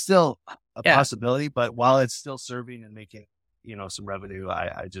it's still a possibility, but while it's still serving and making, some revenue,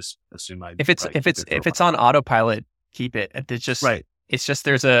 I just assume if it's on autopilot, keep it. It's just It's just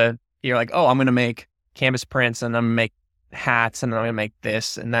you're like, oh, I'm going to make canvas prints and I'm going to make hats and I'm going to make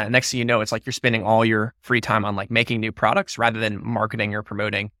this and that. Next thing you know, it's like you're spending all your free time on like making new products rather than marketing or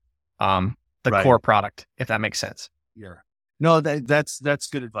promoting the core product, if that makes sense. Yeah. No, that's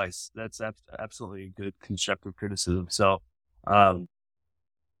good advice. That's absolutely good constructive criticism. So, and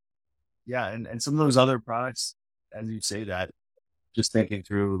some of those other products, as you say that, just thinking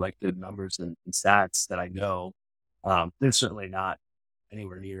through like the numbers and stats that I know, they're certainly not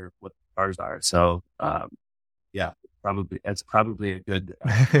anywhere near what the cars are. So, yeah, it's probably a good,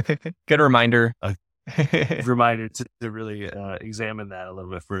 Good reminder. a reminder to really examine that a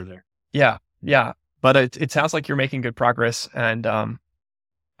little bit further. Yeah. Yeah. But it sounds like you're making good progress, and I'm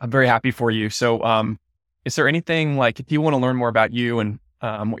very happy for you. So, is there anything like, if you want to learn more about you and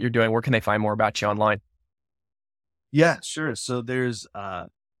what you're doing, where can they find more about you online? Yeah, sure. So there's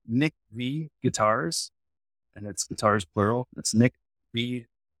Nick V Guitars, and it's guitars plural. It's Nick V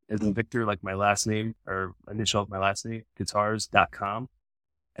as in Victor, like my last name or initial of my last name, guitars.com.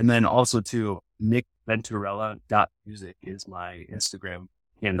 And then also to nickventurella.music is my Instagram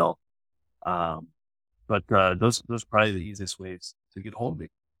handle. But those are probably the easiest ways to get hold of me.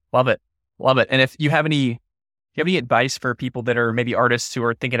 Love it. Love it. And if you have any, do you have any advice for people that are maybe artists who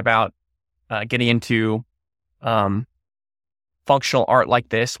are thinking about getting into functional art like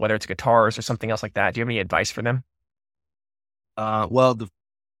this, whether it's guitars or something else like that? Do you have any advice for them? Well, the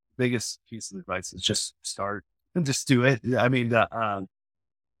biggest piece of advice is just start and just do it. I mean,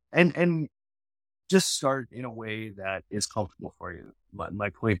 and just start in a way that is comfortable for you. My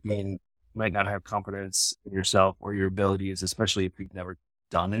point being, you might not have confidence in yourself or your abilities, especially if you've never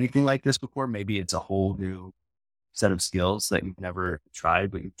done anything like this before. Maybe it's a whole new set of skills that you've never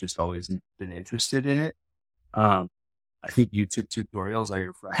tried, but you've just always been interested in it. I think YouTube tutorials are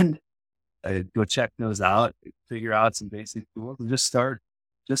your friend. Go check those out, figure out some basic tools, and just start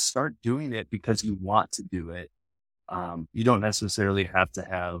doing it because you want to do it. You don't necessarily have to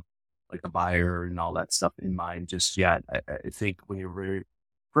have like a buyer and all that stuff in mind just yet. I think when you're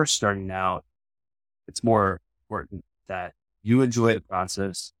first starting out, it's more important that you enjoy the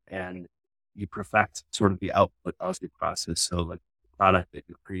process and you perfect sort of the output of the process. So like the product that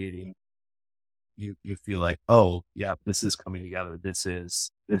you're creating, you feel like, oh yeah, this is coming together. This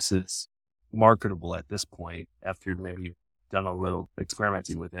is marketable at this point after maybe you've done a little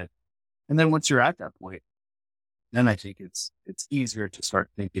experimenting with it. And then once you're at that point, then I think it's easier to start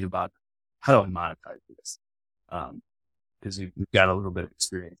thinking about how do I monetize this? Because you've got a little bit of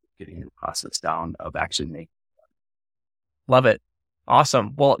experience getting your process down of actually making. Love it.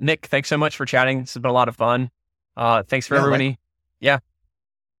 Awesome. Well, Nick, thanks so much for chatting. This has been a lot of fun. Thanks for everybody. Yeah.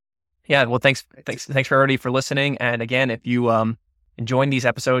 Yeah. Well, thanks for everybody for listening. And again, if you enjoying these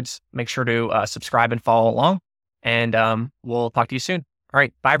episodes, make sure to subscribe and follow along. And we'll talk to you soon. All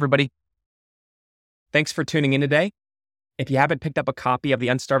right. Bye, everybody. Thanks for tuning in today. If you haven't picked up a copy of the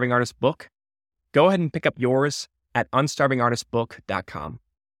Unstarving Artist book, go ahead and pick up yours at unstarvingartistbook.com.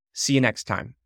 See you next time.